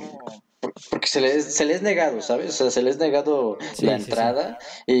se le es negado, ¿sabes? O sea, se le es negado la Sí, sí, sí. entrada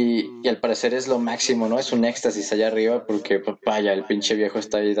y al parecer es lo máximo, ¿no? Es un éxtasis allá arriba porque, pues, vaya, el pinche viejo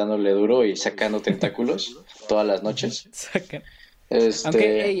está ahí dándole duro y sacando tentáculos todas las noches. Sacan.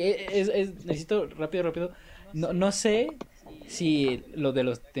 Aunque, Este, ey, necesito rápido, rápido. No sé si lo de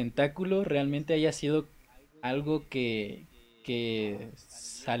los tentáculos realmente haya sido algo que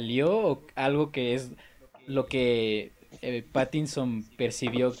salió o algo que es lo que Pattinson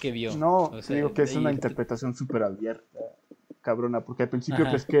percibió que vio. No, O te sea, digo que es una interpretación súper abierta, cabrona, porque al principio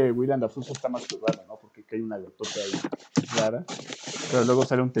crees ajá. que William Dafoe está masturbando, ¿no? Porque hay una gotota ahí rara, pero luego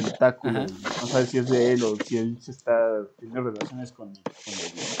sale un tentáculo Ajá. y no sabes si es de él o si él se está tiene relaciones con el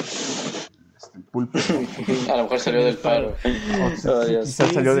pulpo, ¿no? a lo mejor Con salió el del faro. faro. O Oh, si Dios. quizás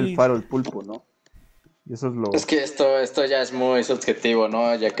Sí, salió del sí. faro el pulpo, ¿no? Y eso es Es lo... que esto ya es muy subjetivo,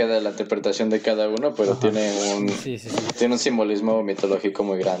 ¿no? Ya queda la interpretación de cada uno, pero Ajá. Sí, sí, sí. tiene un simbolismo mitológico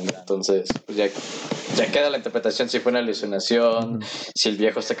muy grande. Entonces, pues ya queda la interpretación si fue una alucinación, Ujú. si el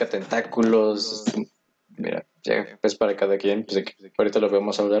viejo saca tentáculos. Mira, ya es para cada quien. Pues ahorita lo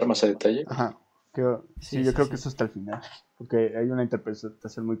vamos a hablar más a detalle. Ajá. Sí, Sí, yo sí, creo que sí. eso hasta el final, porque hay una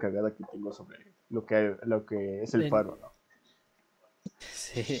interpretación muy cagada que tengo sobre lo que es el En- faro, ¿no?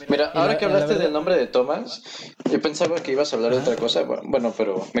 sí. Mira, Y ahora que la hablaste del verdad. nombre de Thomas, yo pensaba que ibas a hablar de Ajá. otra cosa, bueno,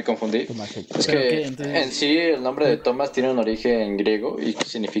 pero me confundí. Tomás Es X. ¿Pero que qué? en Entonces. sí el nombre de ¿Cuál? Thomas tiene un origen griego y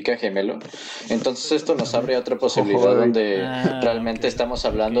significa gemelo. Entonces esto nos Ujú. abre a otra posibilidad Joder. donde Ah, ok. realmente estamos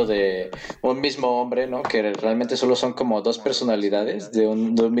Ok. hablando de un mismo hombre, ¿no? Que realmente solo son como dos personalidades de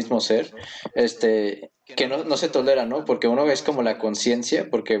un mismo ser. Que no se tolera, ¿no? Porque uno es como la conciencia,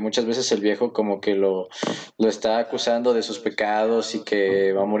 porque muchas veces el viejo como que lo está acusando de sus pecados y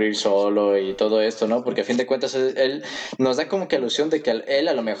que va a morir solo y todo esto, ¿no? Porque a fin de cuentas él nos da como que alusión de que él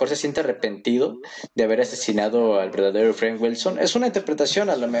a lo mejor se siente arrepentido de haber asesinado al verdadero Frank Wilson. Es una interpretación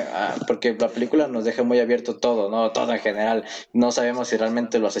porque la película nos deja muy abierto todo, ¿no? Todo en general. No sabemos si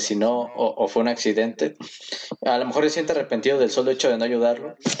realmente lo asesinó o fue un accidente. A lo mejor se siente arrepentido del solo hecho de no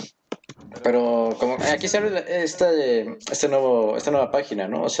ayudarlo. Pero como aquí se abre esta nueva página,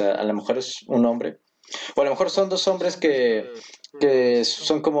 ¿no? O sea, a lo mejor es un hombre o a lo mejor son dos hombres que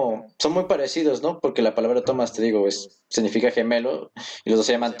son muy parecidos, ¿no? Porque la palabra Thomas, te digo, significa gemelo y los dos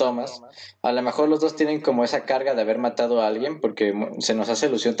se llaman Thomas. A lo mejor los dos tienen como esa carga de haber matado a alguien, porque se nos hace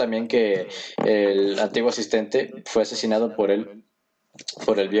ilusión también que el antiguo asistente fue asesinado por el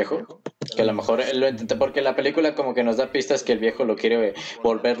viejo. Que a lo mejor él lo intentó, Ujú. porque la película como que nos da pistas que el viejo lo quiere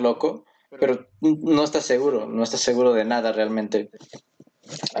volver loco, pero no está seguro de nada realmente.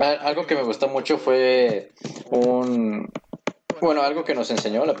 Algo que me gustó mucho fue un, algo que nos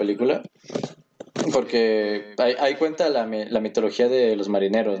enseñó la película, porque ahí cuenta la mitología de los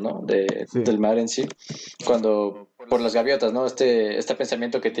marineros, ¿no? Sí. Del mar en sí, cuando por las gaviotas, ¿no? Este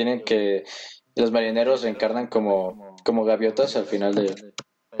pensamiento que tienen que los marineros reencarnan como gaviotas al final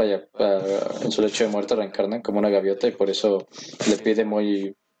vaya, en su lecho de muerte reencarnan como una gaviota y por eso le pide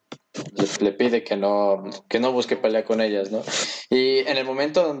muy le pide que no busque pelea con ellas, ¿no? Y en el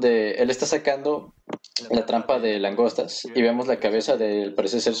momento donde él está sacando la trampa de langostas y vemos la cabeza de,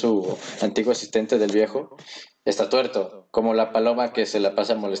 parece ser su antiguo asistente del viejo, está tuerto, como la paloma que se la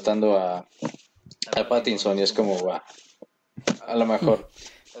pasa molestando a Pattinson y es como, "Guau, a lo mejor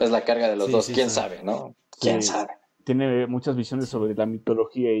es la carga de los Sí, dos, sí, quién sí. sabe, ¿no? ¿Quién Sí, sabe? tiene muchas visiones sobre la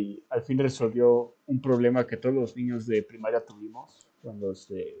mitología y al fin resolvió un problema que todos los niños de primaria tuvimos cuando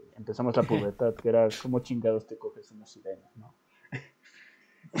empezamos la pubertad, que era cómo chingados te coges una sirena, ¿no?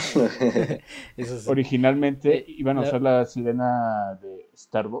 Eso sí. Originalmente iban a La... usar la sirena de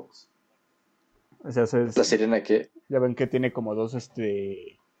Starbucks. O sea, ¿La sirena qué? ya ven que tiene como dos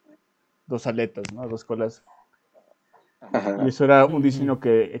aletas, ¿no? Dos colas. Y Ajá. eso era un Ujú. diseño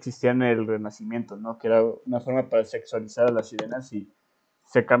que existía en el Renacimiento, ¿no? Que era una forma para sexualizar a las sirenas y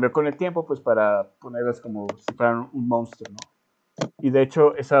se cambió con el tiempo, pues para ponerlas como si fueran un monstruo, ¿no? Y de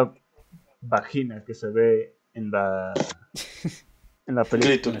hecho, esa vagina que se ve en la película, En la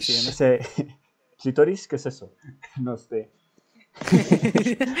Clítoris. sirena. ese clítoris, ¿qué es eso? No sé.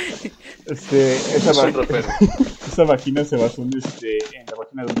 Esa, Es un rapero. esa vagina se basó en la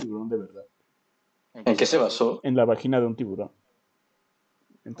vagina de un tiburón de verdad. ¿En qué se basó? En la vagina de un tiburón.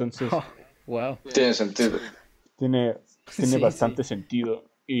 Entonces, Oh, wow. Tiene sentido. tiene, tiene Sí, sí. bastante sentido.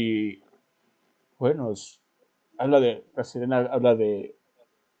 Y bueno, la sirena habla de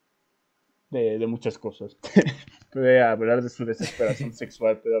muchas cosas. Puede hablar de su desesperación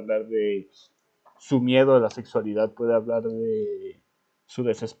sexual, puede hablar de su miedo a la sexualidad, puede hablar de su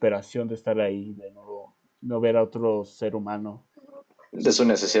desesperación de estar ahí, de no ver a otro ser humano. De su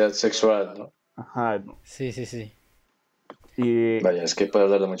necesidad sexual, ¿no? Ajá, ¿no? Sí, sí, sí. Y, Vaya, es que puede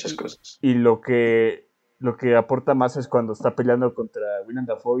hablar de muchas cosas. y lo que aporta más es cuando está peleando contra Willem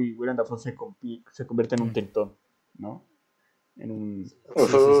Dafoe y Willem Dafoe se convierte en un tritón, ¿no? En un, Sí, sí,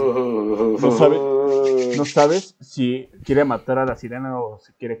 sí. no sabe, no sabes si quiere matar a la sirena o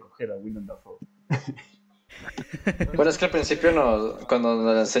si quiere coger a Willem Dafoe. Bueno, es que al principio cuando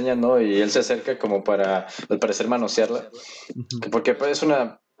nos la enseñan, ¿no? Y él se acerca como para, al parecer, manosearla. Ujú. Porque pues, es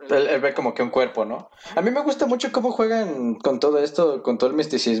una... Él ve como que un cuerpo, ¿no? A mí me gusta mucho cómo juegan con todo esto, con todo el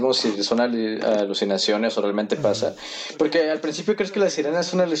misticismo, si son alucinaciones o realmente pasa. Porque al principio crees que la sirena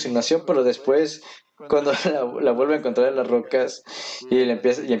es una alucinación, pero después, cuando la vuelve a encontrar en las rocas y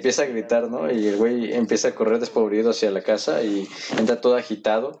empieza a gritar, ¿no? Y el güey empieza a correr despavorido hacia la casa y entra todo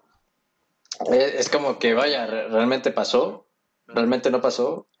agitado. Es como que, vaya, realmente pasó, realmente no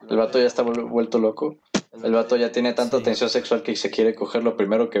pasó, el vato ya está vuelto loco, el vato ya tiene tanta Sí. tensión sexual que se quiere coger lo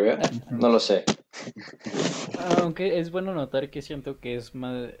primero que vea, Ujú. no lo sé. Aunque es bueno notar que siento que es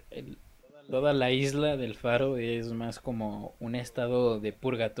más... toda la isla del Faro es más como un estado de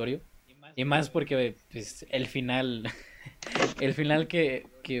purgatorio. Y más porque pues, el final, el final que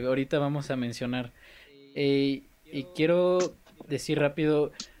ahorita vamos a mencionar. Y quiero decir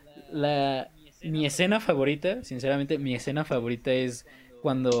rápido, mi escena favorita, sinceramente, mi escena favorita es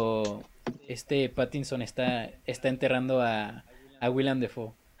cuando este Pattinson está enterrando a Willem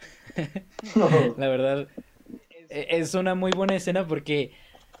Dafoe. La verdad, es una muy buena escena porque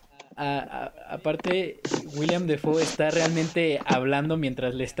aparte William Defoe está realmente hablando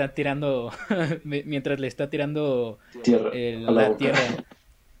mientras le está tirando mientras le está tirando Tierra, a la la boca. tierra.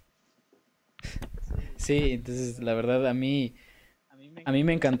 Sí, entonces la verdad a mí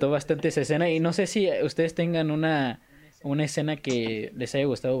me encantó bastante esa escena y no sé si ustedes tengan una escena que les haya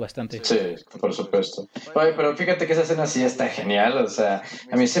gustado bastante. Sí, por supuesto. Oye, pero fíjate que esa escena sí está genial, o sea,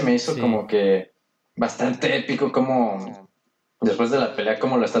 a mí se me hizo Sí, como que bastante épico como después de la pelea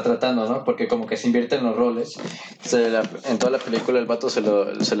cómo lo está tratando, ¿no? Porque como que se invierten los roles. En toda la película el vato se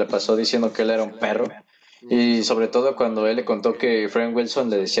le pasó diciendo que él era un perro. Y sobre todo cuando él le contó que Frank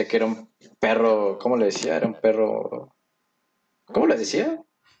Wilson le decía que era un perro, ¿cómo le decía? Era un perro, ¿cómo le decía?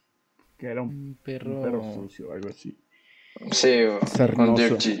 Que era un un perro perro. sucio, algo así. Sí, un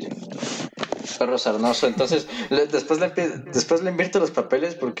Sarnoso. dirty perro sarnoso. Entonces, después le invierte los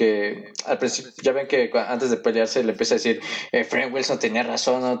papeles porque al principio, ya ven que antes de pelearse le empieza a decir, Frank Wilson tenía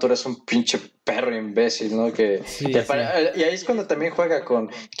razón, ¿no? Tú eres un pinche perro imbécil, ¿no? Sí, sí. Y ahí es cuando también juega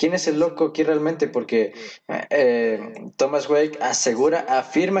con quién es el loco aquí realmente, porque Thomas Wake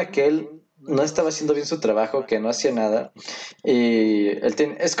afirma que él no estaba haciendo bien su trabajo, que no hacía nada. Y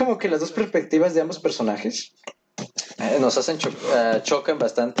es como que las dos perspectivas de ambos personajes nos hacen chocan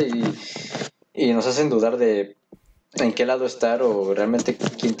bastante y nos hacen dudar de en qué lado estar o realmente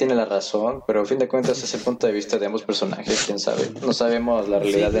quién tiene la razón, pero a fin de cuentas Sí, es el sí. punto de vista de ambos personajes, quién sabe, no sabemos la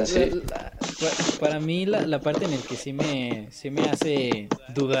Sí, realidad en sí. para mí la parte en el que sí me hace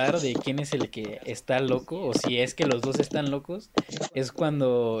dudar de quién es el que está loco o si es que los dos están locos es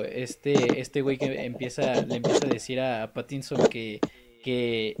cuando este güey que le empieza a decir a Pattinson que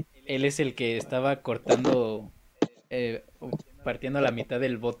él es el que estaba cortando, partiendo a la mitad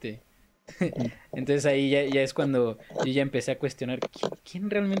del bote. Entonces ahí ya es cuando yo ya empecé a cuestionar quién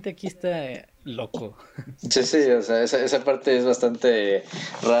realmente aquí está loco. Sí, sí, o sea, esa parte es bastante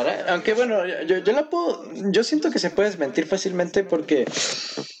rara. Aunque bueno, yo la puedo. Yo siento que se puede desmentir fácilmente porque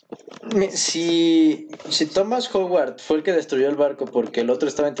si Thomas Howard fue el que destruyó el barco porque el otro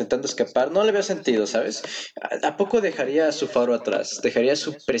estaba intentando escapar, no le veo sentido, ¿sabes? ¿A poco dejaría su faro atrás? ¿Dejaría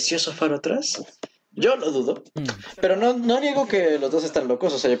su precioso faro atrás? Yo lo dudo. Mm, Pero no niego que los dos están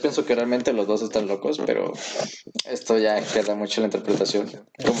locos, o sea, yo pienso que realmente los dos están locos, pero esto ya queda mucho en la interpretación.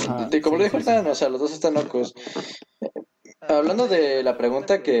 Ajá, Como lo sí, dijo sí, sí. Hernán, o sea, los dos están locos. Hablando de la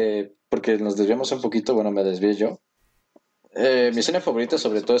pregunta que, porque nos desviamos un poquito, bueno, me desvié yo. Mi escena favorita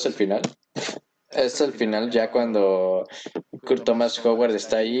sobre todo es el final. Es el final ya cuando Thomas Howard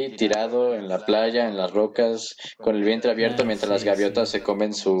está ahí tirado en la playa, en las rocas, con el vientre abierto Ah, mientras las sí, gaviotas sí. se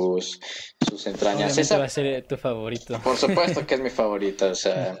comen sus entrañas. Obviamente va Esa, a ser tu favorito. por supuesto que es mi favorita, o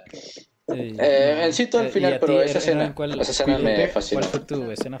sea, en No. sí todo el Y final, a ti, pero Hernán, esa escena me fíjate, cuál fascinó. fue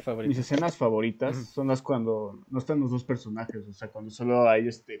tu escena mis favorita? escenas favoritas Ujú. son las cuando no están los dos personajes, o sea, cuando solo hay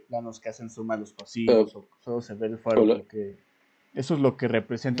planos que hacen suma a los Uh, pasillos o solo se ve el faro, hola. porque eso es lo que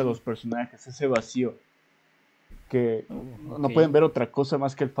representa a Mm. los personajes, ese vacío, que Ok. no pueden ver otra cosa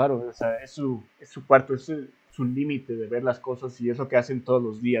más que el faro, o sea, es su cuarto, su límite de ver las cosas y es lo que hacen todos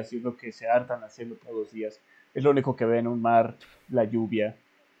los días y es lo que se hartan haciendo todos los días. Es lo único que ven, un mar, la lluvia.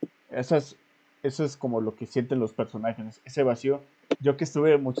 Eso es, eso es como lo que sienten los personajes, ese vacío. Yo que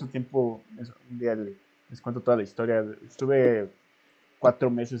estuve mucho tiempo, un día les cuento toda la historia, estuve 4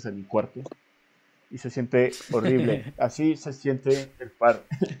 meses en mi cuarto y se siente horrible. Así se siente el faro.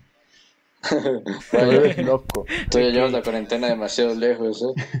 Te Vaya, vuelves loco. tú ya llevas Ok. la cuarentena demasiado lejos,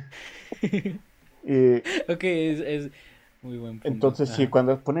 ¿eh? Y Ok, es muy buen punto. entonces, sí, Ajá.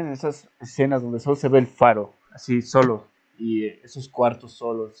 cuando ponen esas escenas donde solo se ve el faro, así solo, y esos cuartos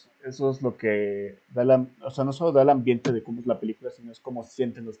solos, eso es lo que da o sea, no solo da el ambiente de cómo es la película, sino es cómo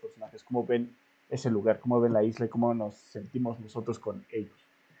sienten los personajes, cómo ven ese lugar, cómo ven la isla y cómo nos sentimos nosotros con ellos.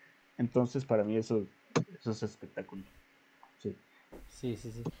 Entonces, para mí eso es espectacular. Sí. Sí,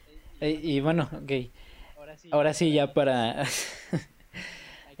 sí, sí. Y bueno, ok. Ahora sí, ya para...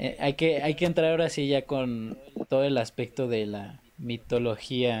 hay que entrar ahora sí ya con todo el aspecto de la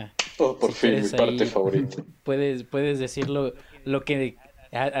mitología. Oh, por Si fin, mi quieres parte ahí, favorita. puedes decir lo que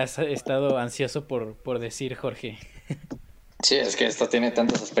has estado ansioso por decir, Jorge. Sí, es que esto tiene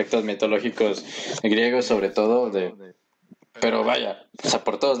tantos aspectos mitológicos griegos sobre todo, pero vaya, o sea,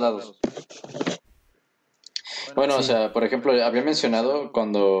 por todos lados. Bueno, o Sí. sea, por ejemplo, había mencionado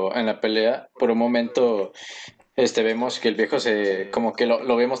cuando en la pelea, por un momento, vemos que el viejo como que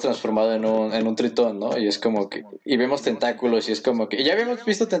lo vemos transformado en un tritón, ¿no? Y es como que, y vemos tentáculos y es como que, y ya habíamos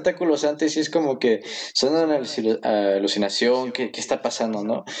visto tentáculos antes y es como que son una alucinación, ¿qué está pasando,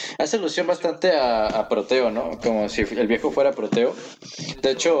 no? Hace alusión bastante a Proteo, ¿no? Como si el viejo fuera Proteo.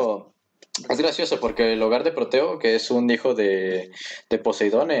 De hecho, es gracioso porque el hogar de Proteo, que es un hijo de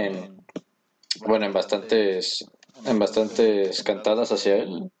Poseidón bueno, en bastantes cantadas hacia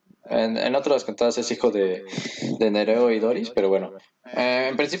él. En otras cantadas es hijo de Nereo y Doris, pero bueno.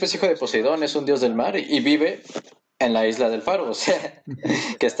 En principio es hijo de Poseidón, es un dios del mar y vive en la isla del Faro, o sea,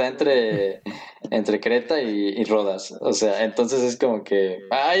 que está entre Creta y Rodas. O sea, entonces es como que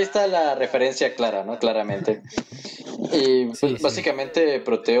ahí está la referencia clara, ¿no? Claramente. Y Sí, pues sí. básicamente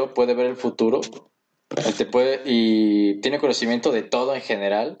Proteo puede ver el futuro y tiene conocimiento de todo en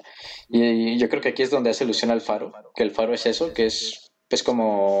general. Y yo creo que aquí es donde hace ilusión al faro, que el faro es eso, que es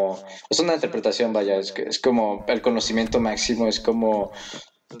como, es una interpretación, vaya, es como el conocimiento máximo, es como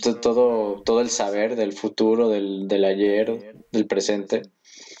todo el saber del futuro, del ayer, del presente.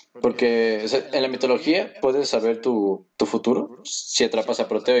 Porque o sea, en la mitología puedes saber tu futuro si atrapas a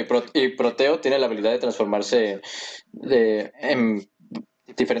Proteo y Proteo tiene la habilidad de transformarse en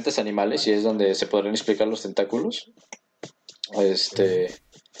diferentes animales y es donde se podrán explicar los tentáculos. Este,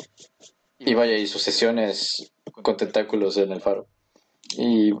 y vaya, y sucesiones con tentáculos en el faro.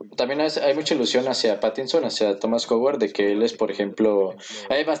 Y también hay mucha ilusión hacia Pattinson, hacia Thomas Howard, de que él es, por ejemplo,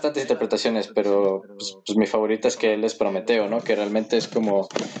 hay bastantes interpretaciones, pero pues mi favorita es que él es Prometeo, ¿no? Que realmente es como,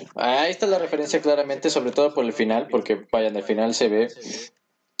 ahí está la referencia claramente, sobre todo por el final, porque vaya, en el final se ve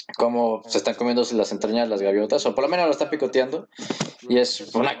cómo se están comiendo las entrañas las gaviotas, o por lo menos lo están picoteando, y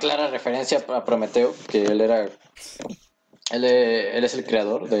es una clara referencia a Prometeo, que él es el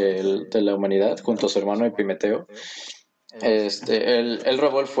creador de la humanidad junto a su hermano Epimeteo. Él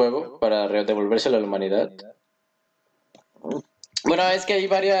robó el fuego para devolvérselo a la humanidad. Bueno, es que hay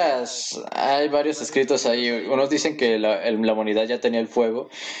varios escritos ahí. Unos dicen que la humanidad ya tenía el fuego,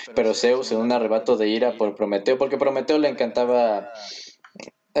 pero Zeus en un arrebato de ira por Prometeo, porque Prometeo le encantaba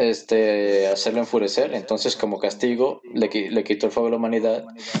hacerlo enfurecer. Entonces, como castigo, le quitó el fuego a la humanidad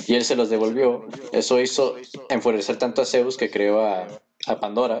y él se los devolvió. Eso hizo enfurecer tanto a Zeus que creó a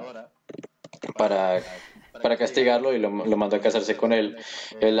Pandora para, para castigarlo y lo mandó a casarse con él.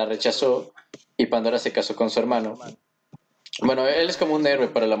 Él la rechazó y Pandora se casó con su hermano. Bueno, él es como un héroe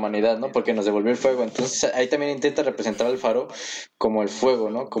para la humanidad, ¿no? Porque nos devolvió el fuego. Entonces ahí también intenta representar al faro como el fuego,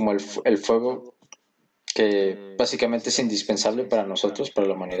 ¿no? Como el fuego que básicamente es indispensable para nosotros, para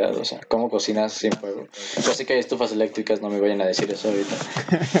la humanidad. O sea, ¿cómo cocinas sin fuego? Así que hay estufas eléctricas, no me vayan a decir eso ahorita.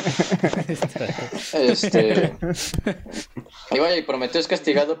 Este, y vaya, y Prometeo es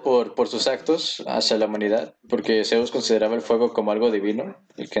castigado por sus actos hacia la humanidad, porque Zeus consideraba el fuego como algo divino,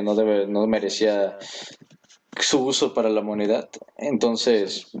 y que no merecía su uso para la humanidad.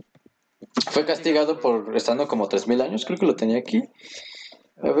 Entonces, fue castigado por estando como 3000 años, creo que lo tenía aquí.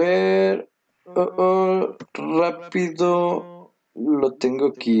 A ver, rápido, lo tengo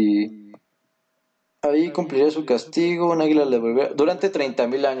aquí. Ahí cumpliría su castigo, un águila le devolvía, durante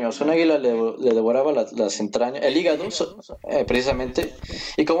 30.000 años, un águila le devoraba las entrañas, el hígado, precisamente,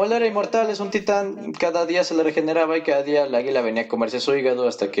 y como él era inmortal, es un titán, cada día se le regeneraba y cada día el águila venía a comerse su hígado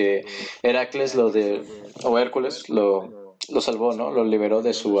hasta que Heracles o Hércules lo salvó, ¿no? Lo liberó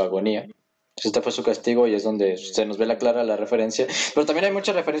de su agonía. Este fue su castigo y es donde se nos ve la clara la referencia, pero también hay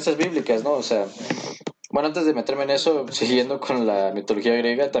muchas referencias bíblicas, ¿no? O sea, bueno, antes de meterme en eso, siguiendo con la mitología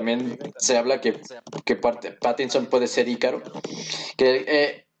griega, también se habla que Pattinson puede ser Ícaro,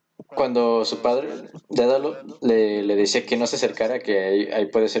 que cuando su padre, Dédalo, le decía que no se acercara, que ahí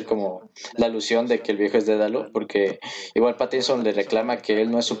puede ser como la alusión de que el viejo es Dédalo, porque igual Pattinson le reclama que él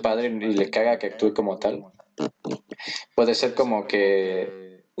no es su padre y le caga que actúe como tal. Puede ser como que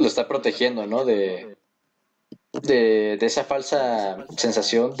lo está protegiendo, ¿no? De esa falsa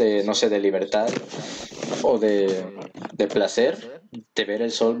sensación de, no sé, de libertad o de placer, de ver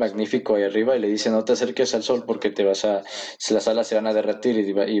el sol magnífico ahí arriba y le dice no te acerques al sol porque las alas se van a derretir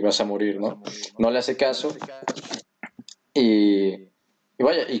y vas a morir, ¿no? No le hace caso y, y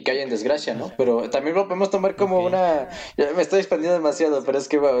vaya, y cae en desgracia, ¿no? Pero también lo podemos tomar como Ok. ya me estoy expandiendo demasiado, pero es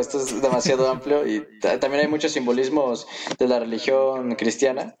que, wow, esto es demasiado amplio y también hay muchos simbolismos de la religión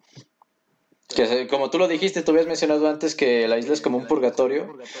cristiana como tú lo dijiste, tú habías mencionado antes que la isla es como un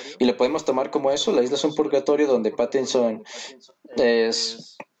purgatorio y lo podemos tomar como eso, la isla es un purgatorio donde Pattinson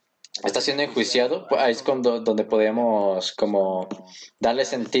es, está siendo enjuiciado, pues, ahí es donde podemos como darle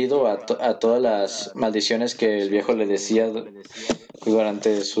sentido a todas las maldiciones que el viejo le decía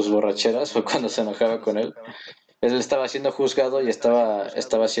durante sus borracheras o cuando se enojaba con él. Él estaba siendo juzgado y estaba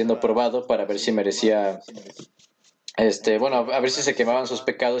siendo probado para ver si merecía bueno, a ver si se quemaban sus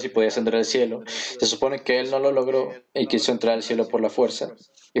pecados y podías entrar al cielo. Se supone que él no lo logró y quiso entrar al cielo por la fuerza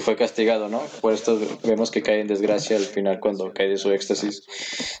y fue castigado, ¿no? Por esto vemos que cae en desgracia al final cuando cae de su éxtasis.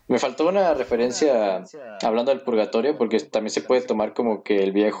 Me faltó una referencia hablando del purgatorio porque también se puede tomar como que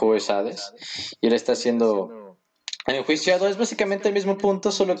el viejo es Hades y él está siendo enjuiciado. Es básicamente el mismo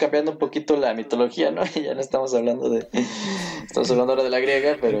punto, solo cambiando un poquito la mitología, ¿no? Y ya no estamos hablando estamos hablando ahora de la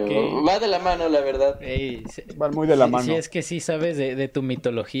griega, pero Ok. va de la mano, la verdad. Ey, Van muy de la sí, sí, mano. es que sí sabes de tu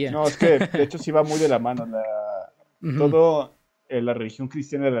mitología. No, es que de hecho sí va muy de la mano. Ujú. Todo la religión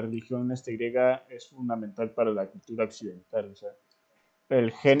cristiana, la religión griega es fundamental para la cultura occidental. O sea,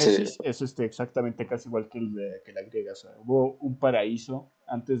 el Sí, Génesis es exactamente casi igual que la griega. O sea, hubo un paraíso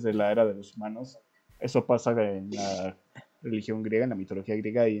antes de la era de los humanos. Eso pasa en la religión griega, en la mitología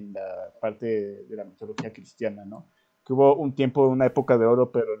griega y en la parte de la mitología cristiana, ¿no? Que hubo un tiempo, una época de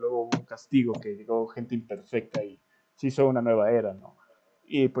oro, pero luego hubo un castigo que llegó gente imperfecta y se hizo una nueva era, ¿no?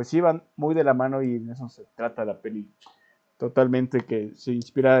 Y pues sí van muy de la mano y en eso se trata la peli. Totalmente que se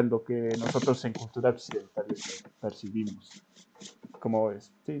inspira en lo que nosotros en cultura occidental percibimos. Como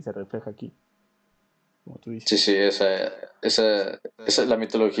es, sí, se refleja aquí, como tú sí, dices. sí, esa la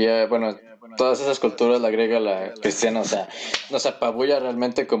mitología, bueno, todas esas culturas, la griega, la cristiana, o sea, nos apabulla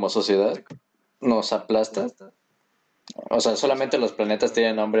realmente como sociedad, nos aplasta. O sea, solamente los planetas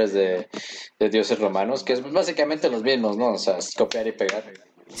tienen nombres de dioses romanos, que es básicamente los mismos, ¿no? O sea, es copiar y pegar,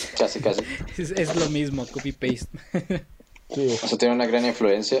 casi, casi. Es lo mismo, copy-paste. Sí, O sea, tiene una gran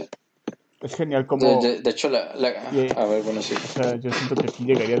influencia. es genial De, como, de, de hecho, y, a ver, bueno, sí. o sea, yo siento que aquí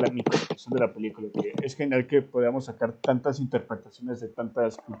llegaría mi conclusión de la película, que es genial que podamos sacar tantas interpretaciones de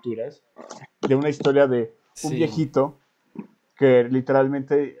tantas culturas, de una historia de un Sí. viejito que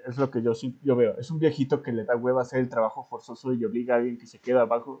literalmente es lo que yo veo. Es un viejito que le da hueva hacer el trabajo forzoso y obliga a alguien que se queda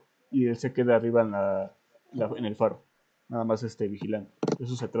abajo y él se queda arriba en el faro. Nada más vigilando. De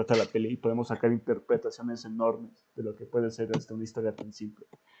eso se trata la peli y podemos sacar interpretaciones enormes de lo que puede ser una historia tan simple.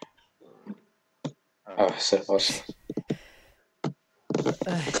 A ver, es hermoso.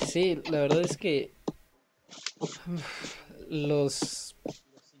 Ay, sí, la verdad es que los,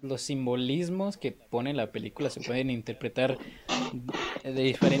 los simbolismos que pone la película se pueden interpretar de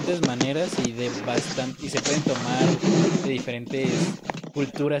diferentes maneras y se pueden tomar de diferentes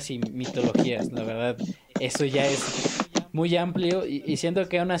culturas y mitologías. La verdad, eso ya es muy amplio y siento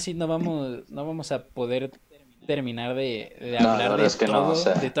que aún así no vamos a poder terminar de No, la hablar verdad de es que no, o todo, de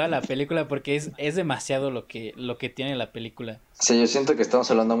sea, toda la película, porque es demasiado lo que tiene la película. sí, yo siento que estamos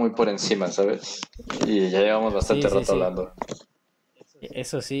hablando muy por encima, ¿sabes? Y ya llevamos bastante Sí, sí, rato sí, hablando.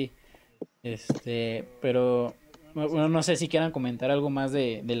 eso sí. Pero bueno, no sé si quieran comentar algo más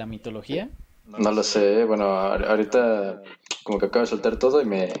de la mitología. No lo sé, bueno, ahorita como que acabo de soltar todo y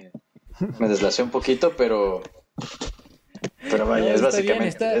me deslacé un poquito, pero vaya, No, está bien,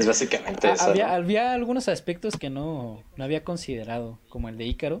 está. es básicamente eso, ¿no? Había algunos aspectos que no había considerado, como el de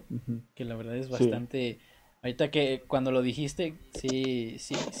Ícaro, Ujú. que la verdad es Sí, bastante. Ahorita que cuando lo dijiste, sí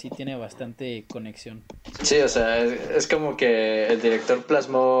tiene bastante conexión. Sí, o sea, es como que el director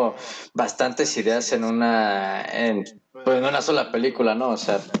plasmó bastantes ideas pues, en una sola película, ¿no? O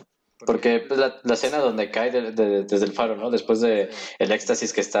sea, porque pues, la escena donde cae desde el faro, ¿no? Después de el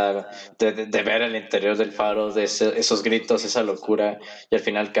éxtasis que está, de ver el interior del faro, esos gritos, esa locura, y al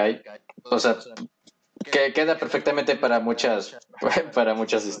final cae. O sea, que queda perfectamente para muchas, para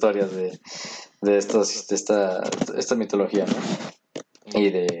muchas historias esta mitología, ¿no?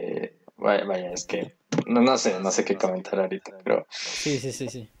 Y vaya, es que no sé qué comentar ahorita, pero Sí, sí, sí,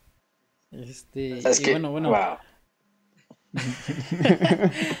 sí. es Y que, bueno. wow.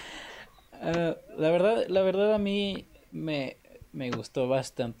 La verdad a mí me gustó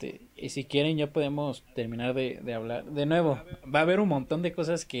bastante. Y si quieren ya podemos terminar de hablar. De nuevo, va a haber un montón de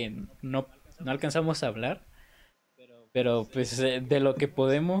cosas que no alcanzamos a hablar. Pero pues de lo que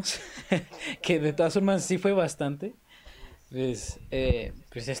podemos, que de todas formas sí fue bastante, pues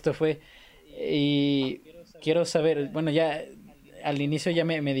esto fue. Y quiero saber, bueno, ya al inicio ya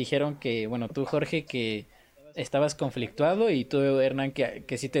me dijeron que, bueno, tú Jorge, que estabas conflictuado y tú Hernán,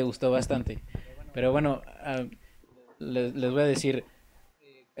 que sí te gustó bastante. Pero bueno, les voy a decir,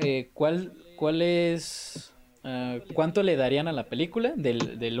 ¿cuál es, cuánto le darían a la película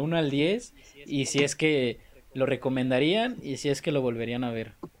del 1 al 10? Y si es que lo recomendarían y si es que lo volverían a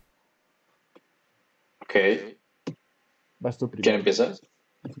ver. Ok, vas tú ¿quién primero. empieza?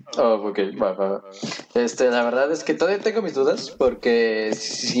 Oh, ok, va. La verdad es que todavía tengo mis dudas porque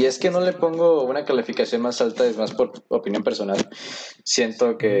si es que no le pongo una calificación más alta es más por opinión personal. Siento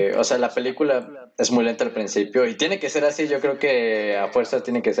Ujú. que, o sea, la película es muy lenta al principio y tiene que ser así. Yo creo que a fuerzas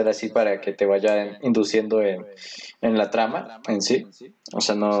tiene que ser así para que te vaya induciendo en la trama en sí. O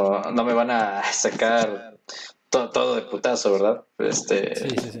sea, no me van a sacar todo de putazo, ¿verdad?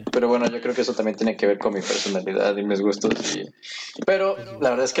 Sí, sí, sí. Pero bueno, yo creo que eso también tiene que ver con mi personalidad y mis gustos. Pero la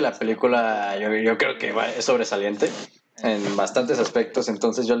verdad es que la película yo creo que es sobresaliente en bastantes aspectos,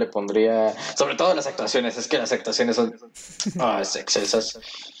 entonces yo le pondría, sobre todo las actuaciones, es que las actuaciones son excelsas.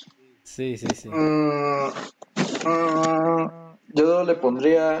 Sí, sí, sí. Mm, yo le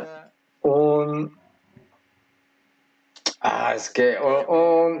pondría un... es que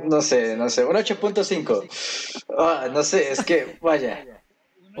no sé, un 8.5. No sé, es que vaya,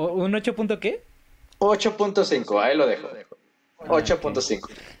 ¿Un 8 punto qué? 8.5 ahí lo dejo. Ah, ocho ok. punto cinco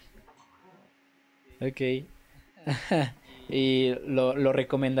Ok. ¿Y lo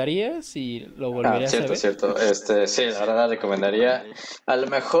recomendarías y lo volverías a Cierto, ver? cierto. Sí, la verdad la recomendaría. A lo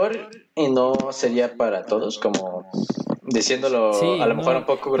mejor, y no sería para todos, como diciéndolo, a Sí, lo mejor un no,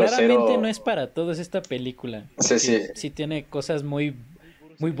 poco claramente no grosero. es para todos esta película, Sí, sí, porque sí tiene cosas muy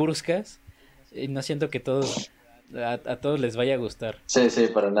bruscas y no siento que a todos les vaya a gustar. sí,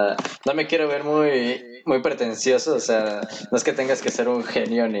 para nada. No me quiero ver muy pretencioso, o sea, no es que tengas que ser un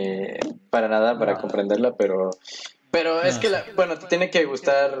genio ni para nada para No, comprenderla, pero es No, que, sí. bueno, te tiene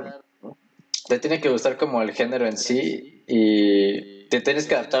que gustar como el género en sí y te tienes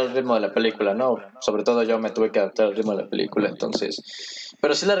que adaptar al ritmo de la película, ¿no? Sobre todo yo me tuve que adaptar al ritmo de la película, entonces,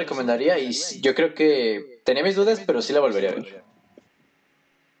 pero sí la recomendaría y yo creo que tenía mis dudas, pero sí la volvería a ver.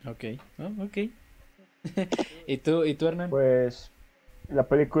 Ok, oh, ok. Y tú, Hernán? pues la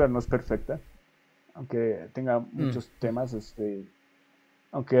película no es perfecta, aunque tenga Mm, muchos temas,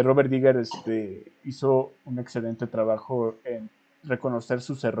 aunque Robert Digger hizo un excelente trabajo en reconocer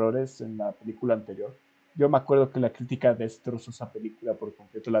sus errores en la película anterior. Yo me acuerdo que la crítica destrozó esa película por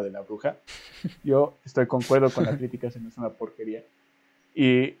completo, la de la bruja. Yo estoy concuerdo con la crítica, se me hace una porquería.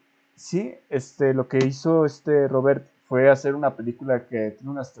 Y sí, lo que hizo Robert fue hacer una película que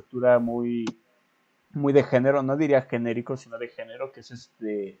tiene una estructura muy de género, no diría genérico, sino de género, que es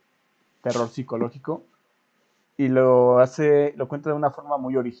terror psicológico. y lo cuenta de una forma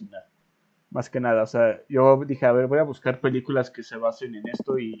muy original, más que nada. O sea, yo dije, a ver, voy a buscar películas que se basen en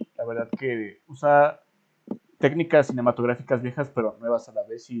esto y la verdad que usa técnicas cinematográficas viejas pero nuevas a la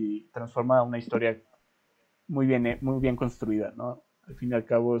vez y transforma una historia muy bien construida, ¿no? Al fin y al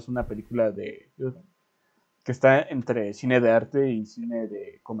cabo es una película que está entre cine de arte y cine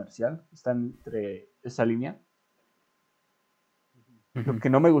de comercial, está entre esa línea. Lo que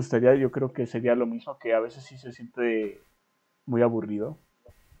no me gustaría, yo creo que sería lo mismo, que a veces sí se siente muy aburrido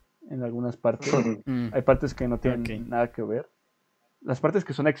en algunas partes. Hay partes que no tienen nada que ver. Las partes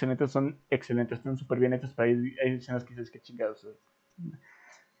que son excelentes, están súper bien hechas, pero hay escenas que dices que chingados.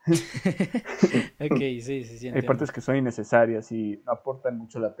 Ok, sí, sí, Hay entiendo. partes que son innecesarias y no aportan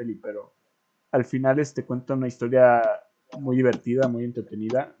mucho a la peli, pero al final cuenta una historia muy divertida, muy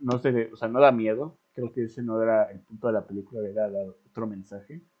entretenida. O sea, no da miedo. Creo que ese no era el punto de la película, era dar otro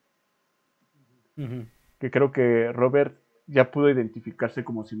mensaje. Ujú. Que creo que Robert ya pudo identificarse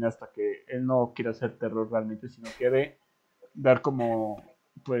como cineasta, que él no quiere hacer terror realmente, sino quiere dar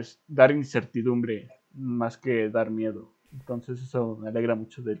dar incertidumbre más que dar miedo. Entonces eso me alegra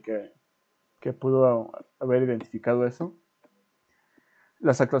mucho de que pudo haber identificado eso.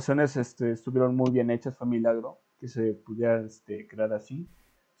 Las actuaciones estuvieron muy bien hechas, fue un milagro que se pudiera crear así.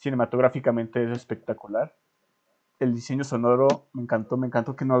 Cinematográficamente es espectacular. El diseño sonoro me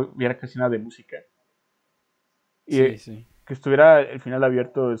encantó que no hubiera casi nada de música. Y Sí, sí. que estuviera el final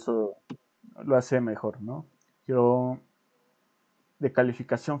abierto, eso lo hace mejor, ¿no? Yo de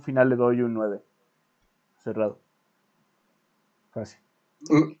calificación final le doy un 9 cerrado, casi.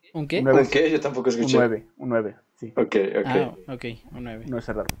 ¿Un Un qué? 9 ¿Un qué? Yo tampoco un escuché. 9 un 9 sí. Ok, ok. Ah, ok, un 9. No es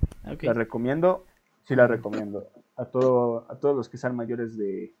cerrado. Ok. La recomiendo, sí la recomiendo. A todos los que sean mayores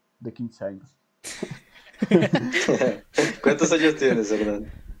de 15 años. ¿Cuántos años tienes, Hernán?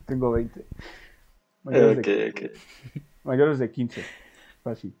 Tengo 20. Mayores Ok, de, ok. mayores de 15.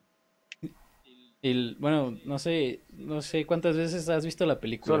 Fácil. Bueno, no sé cuántas veces has visto la Solo la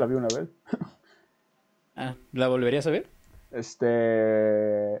película. vi una vez. Ah, ¿la volverías a ver?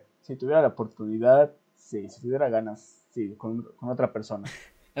 Si tuviera la oportunidad, sí. Si tuviera ganas, sí, con otra persona.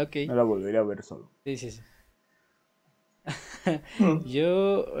 Ok. No la volvería a ver solo. Sí, sí, sí. Mm.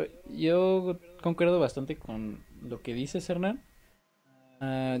 Yo concuerdo bastante con lo que dices, Hernán.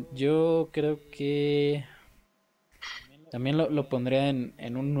 Yo creo que también lo pondría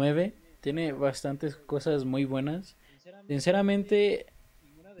en un 9. Tiene bastantes cosas muy buenas. Sinceramente,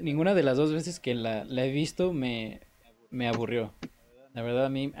 ninguna de las dos veces que la he visto me aburrió. La verdad, a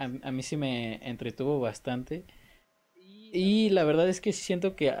mí sí me entretuvo bastante. Y la verdad es que sí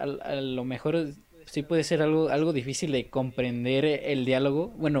siento que a lo mejor sí puede ser algo difícil de comprender el diálogo.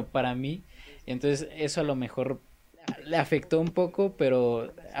 Bueno, para mí. Entonces, eso a lo mejor le afectó un poco,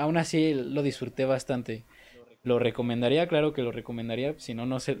 pero aún así lo disfruté bastante. Lo recomendaría, claro que lo recomendaría, si no,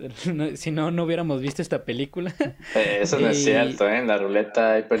 no sé, si no, no hubiéramos visto esta película. Eso no es Y, cierto, ¿eh? En la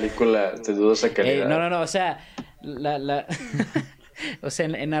ruleta hay películas de dudosa no, calidad. no, no, o sea, o sea,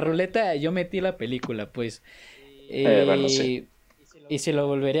 en la ruleta yo metí la película, pues, Bueno, sí. y, y si lo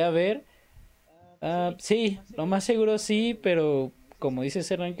volveré a ver, sí, lo más seguro sí, pero como dice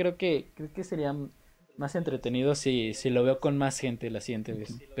Serran, creo que sería más entretenido si lo veo con más gente la siguiente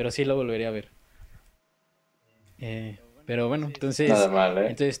vez, pero sí lo volveré a ver. Pero bueno, Nada mal, ¿eh?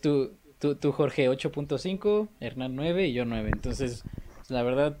 entonces tú Jorge 8.5, Hernán 9 y yo 9. Entonces, pues, la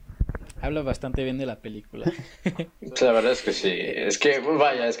verdad, habla bastante bien de la película. Sí, la verdad es que sí. Es que,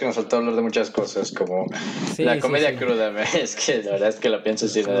 vaya, es que nos faltó hablar de muchas cosas, como la Sí, sí, comedia sí. cruda. Es que la verdad es que la pienso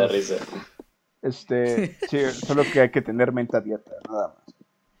y me da Uf, risa. Sí, solo que hay que tener mente abierta, nada más,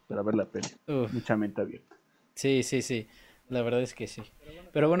 para ver la peli. uf. Mucha mente abierta. Sí, sí, sí. La verdad es que sí.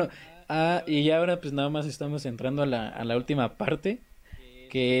 Pero bueno, y ya ahora pues nada más estamos entrando a a la última parte,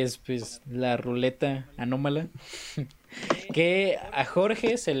 que es pues la ruleta anómala, que a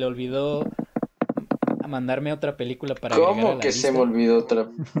Jorge se le olvidó mandarme otra película para agregar a ¿Cómo la que se me lista. olvidó otra?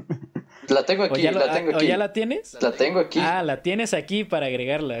 La tengo aquí, la tengo ¿O ya aquí. la tienes? La tengo aquí. Ah, la tienes aquí para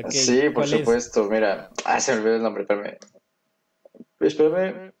agregarla. Ok, Sí, por ¿cuál es? supuesto. Mira. Se me olvidó el nombre, espérame.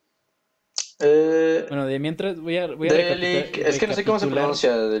 Espérame. Eh, Bueno, de mientras voy a Es que no sé cómo se recapitular.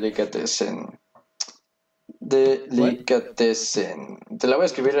 pronuncia Delicatessen. ¿Cuál? Delicatessen. Te la voy a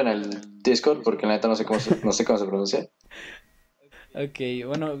escribir en el Discord porque la neta no sé cómo se pronuncia. Ok,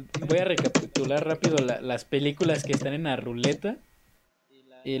 bueno, voy a recapitular rápido las películas que están en la ruleta.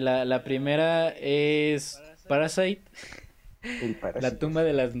 Y la primera es Parasite, El La parásito, tumba sí.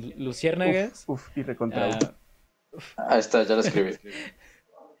 de las luciérnagas, Y recontra uf. ah, Ahí está, ya la escribí.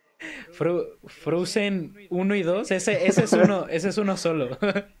 Frozen 1 y 2. Ese es uno solo.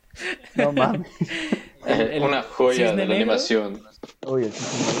 No mames. Una joya Cisne de la Negro. animación. Oye, el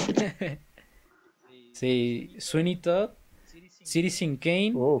Cisne Negro. Sí, Sweeney Todd, Citizen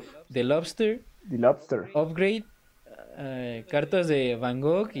Kane, Uf, The Lobster, The Lobster. Upgrade, Cartas de Van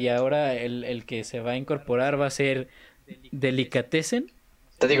Gogh y ahora el que se va a incorporar va a ser Delicatessen.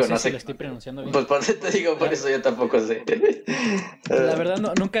 Te digo, No sé no si lo sé. estoy pronunciando bien. Pues te digo, por La, eso yo tampoco sé. la verdad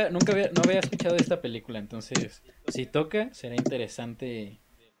no había escuchado de esta película, entonces si toca será interesante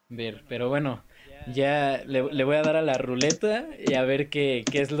ver. Pero bueno, ya le voy a dar a la ruleta y a ver qué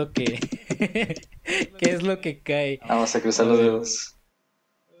es lo que qué es lo que cae. Vamos a cruzar A los ver. dedos.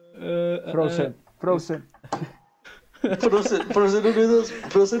 Frozen, Frozen. Frozen 1 y 2.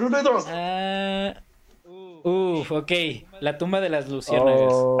 Frozen 1 y 2. Ok. La tumba de las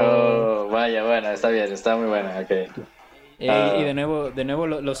luciérnagas. Oh, Oh, vaya, bueno, está bien, está muy buena, ok. Y de nuevo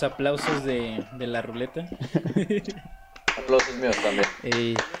los aplausos de la ruleta. Aplausos míos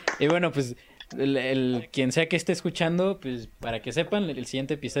también. Y bueno, pues quien sea que esté escuchando, pues para que sepan, el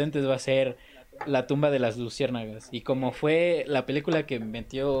siguiente episodio entonces va a ser La tumba de las luciérnagas. Y como fue la película que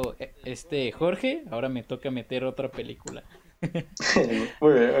metió Jorge, ahora me toca meter otra película.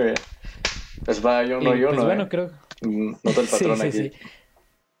 Muy bien, muy bien. Pues va, yo uno Y y pues uno, bueno, creo. Nota el Sí, patrón sí, aquí. sí.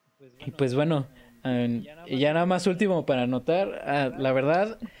 Y pues bueno, y ya nada más último para anotar, la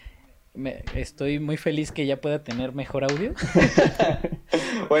verdad, estoy muy feliz que ya pueda tener mejor audio.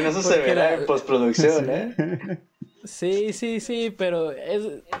 Bueno, eso se Porque verá en postproducción, ¿eh? Sí, sí, sí, pero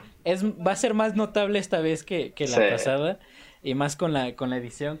va a ser más notable esta vez que Sí. la pasada. Y más con la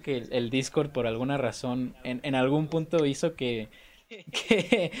edición que el Discord por alguna razón en algún punto hizo que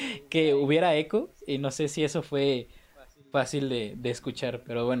hubiera eco. Y no sé si eso fue fácil de escuchar,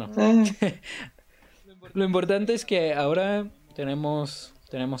 pero bueno. Eh, Lo importante es que ahora tenemos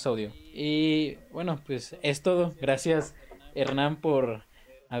audio. Y bueno, pues es todo. Gracias, Hernán, por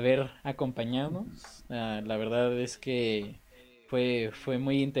haber acompañado. La verdad es que fue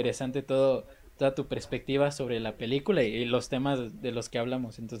muy interesante toda tu perspectiva sobre la película y los temas de los que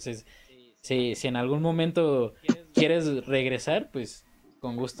hablamos. Entonces, si en algún momento quieres regresar, pues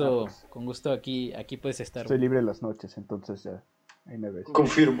pues, con gusto aquí puedes estar. estoy libre las noches, entonces ya, ahí me ves.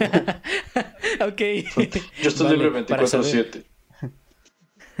 confirmo. Ok. Yo estoy Vale, libre para saber. 24/7.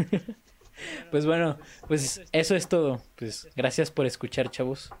 Pues bueno, pues eso es todo. Pues gracias por escuchar,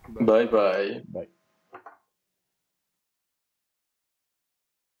 chavos. Bye, bye. Bye.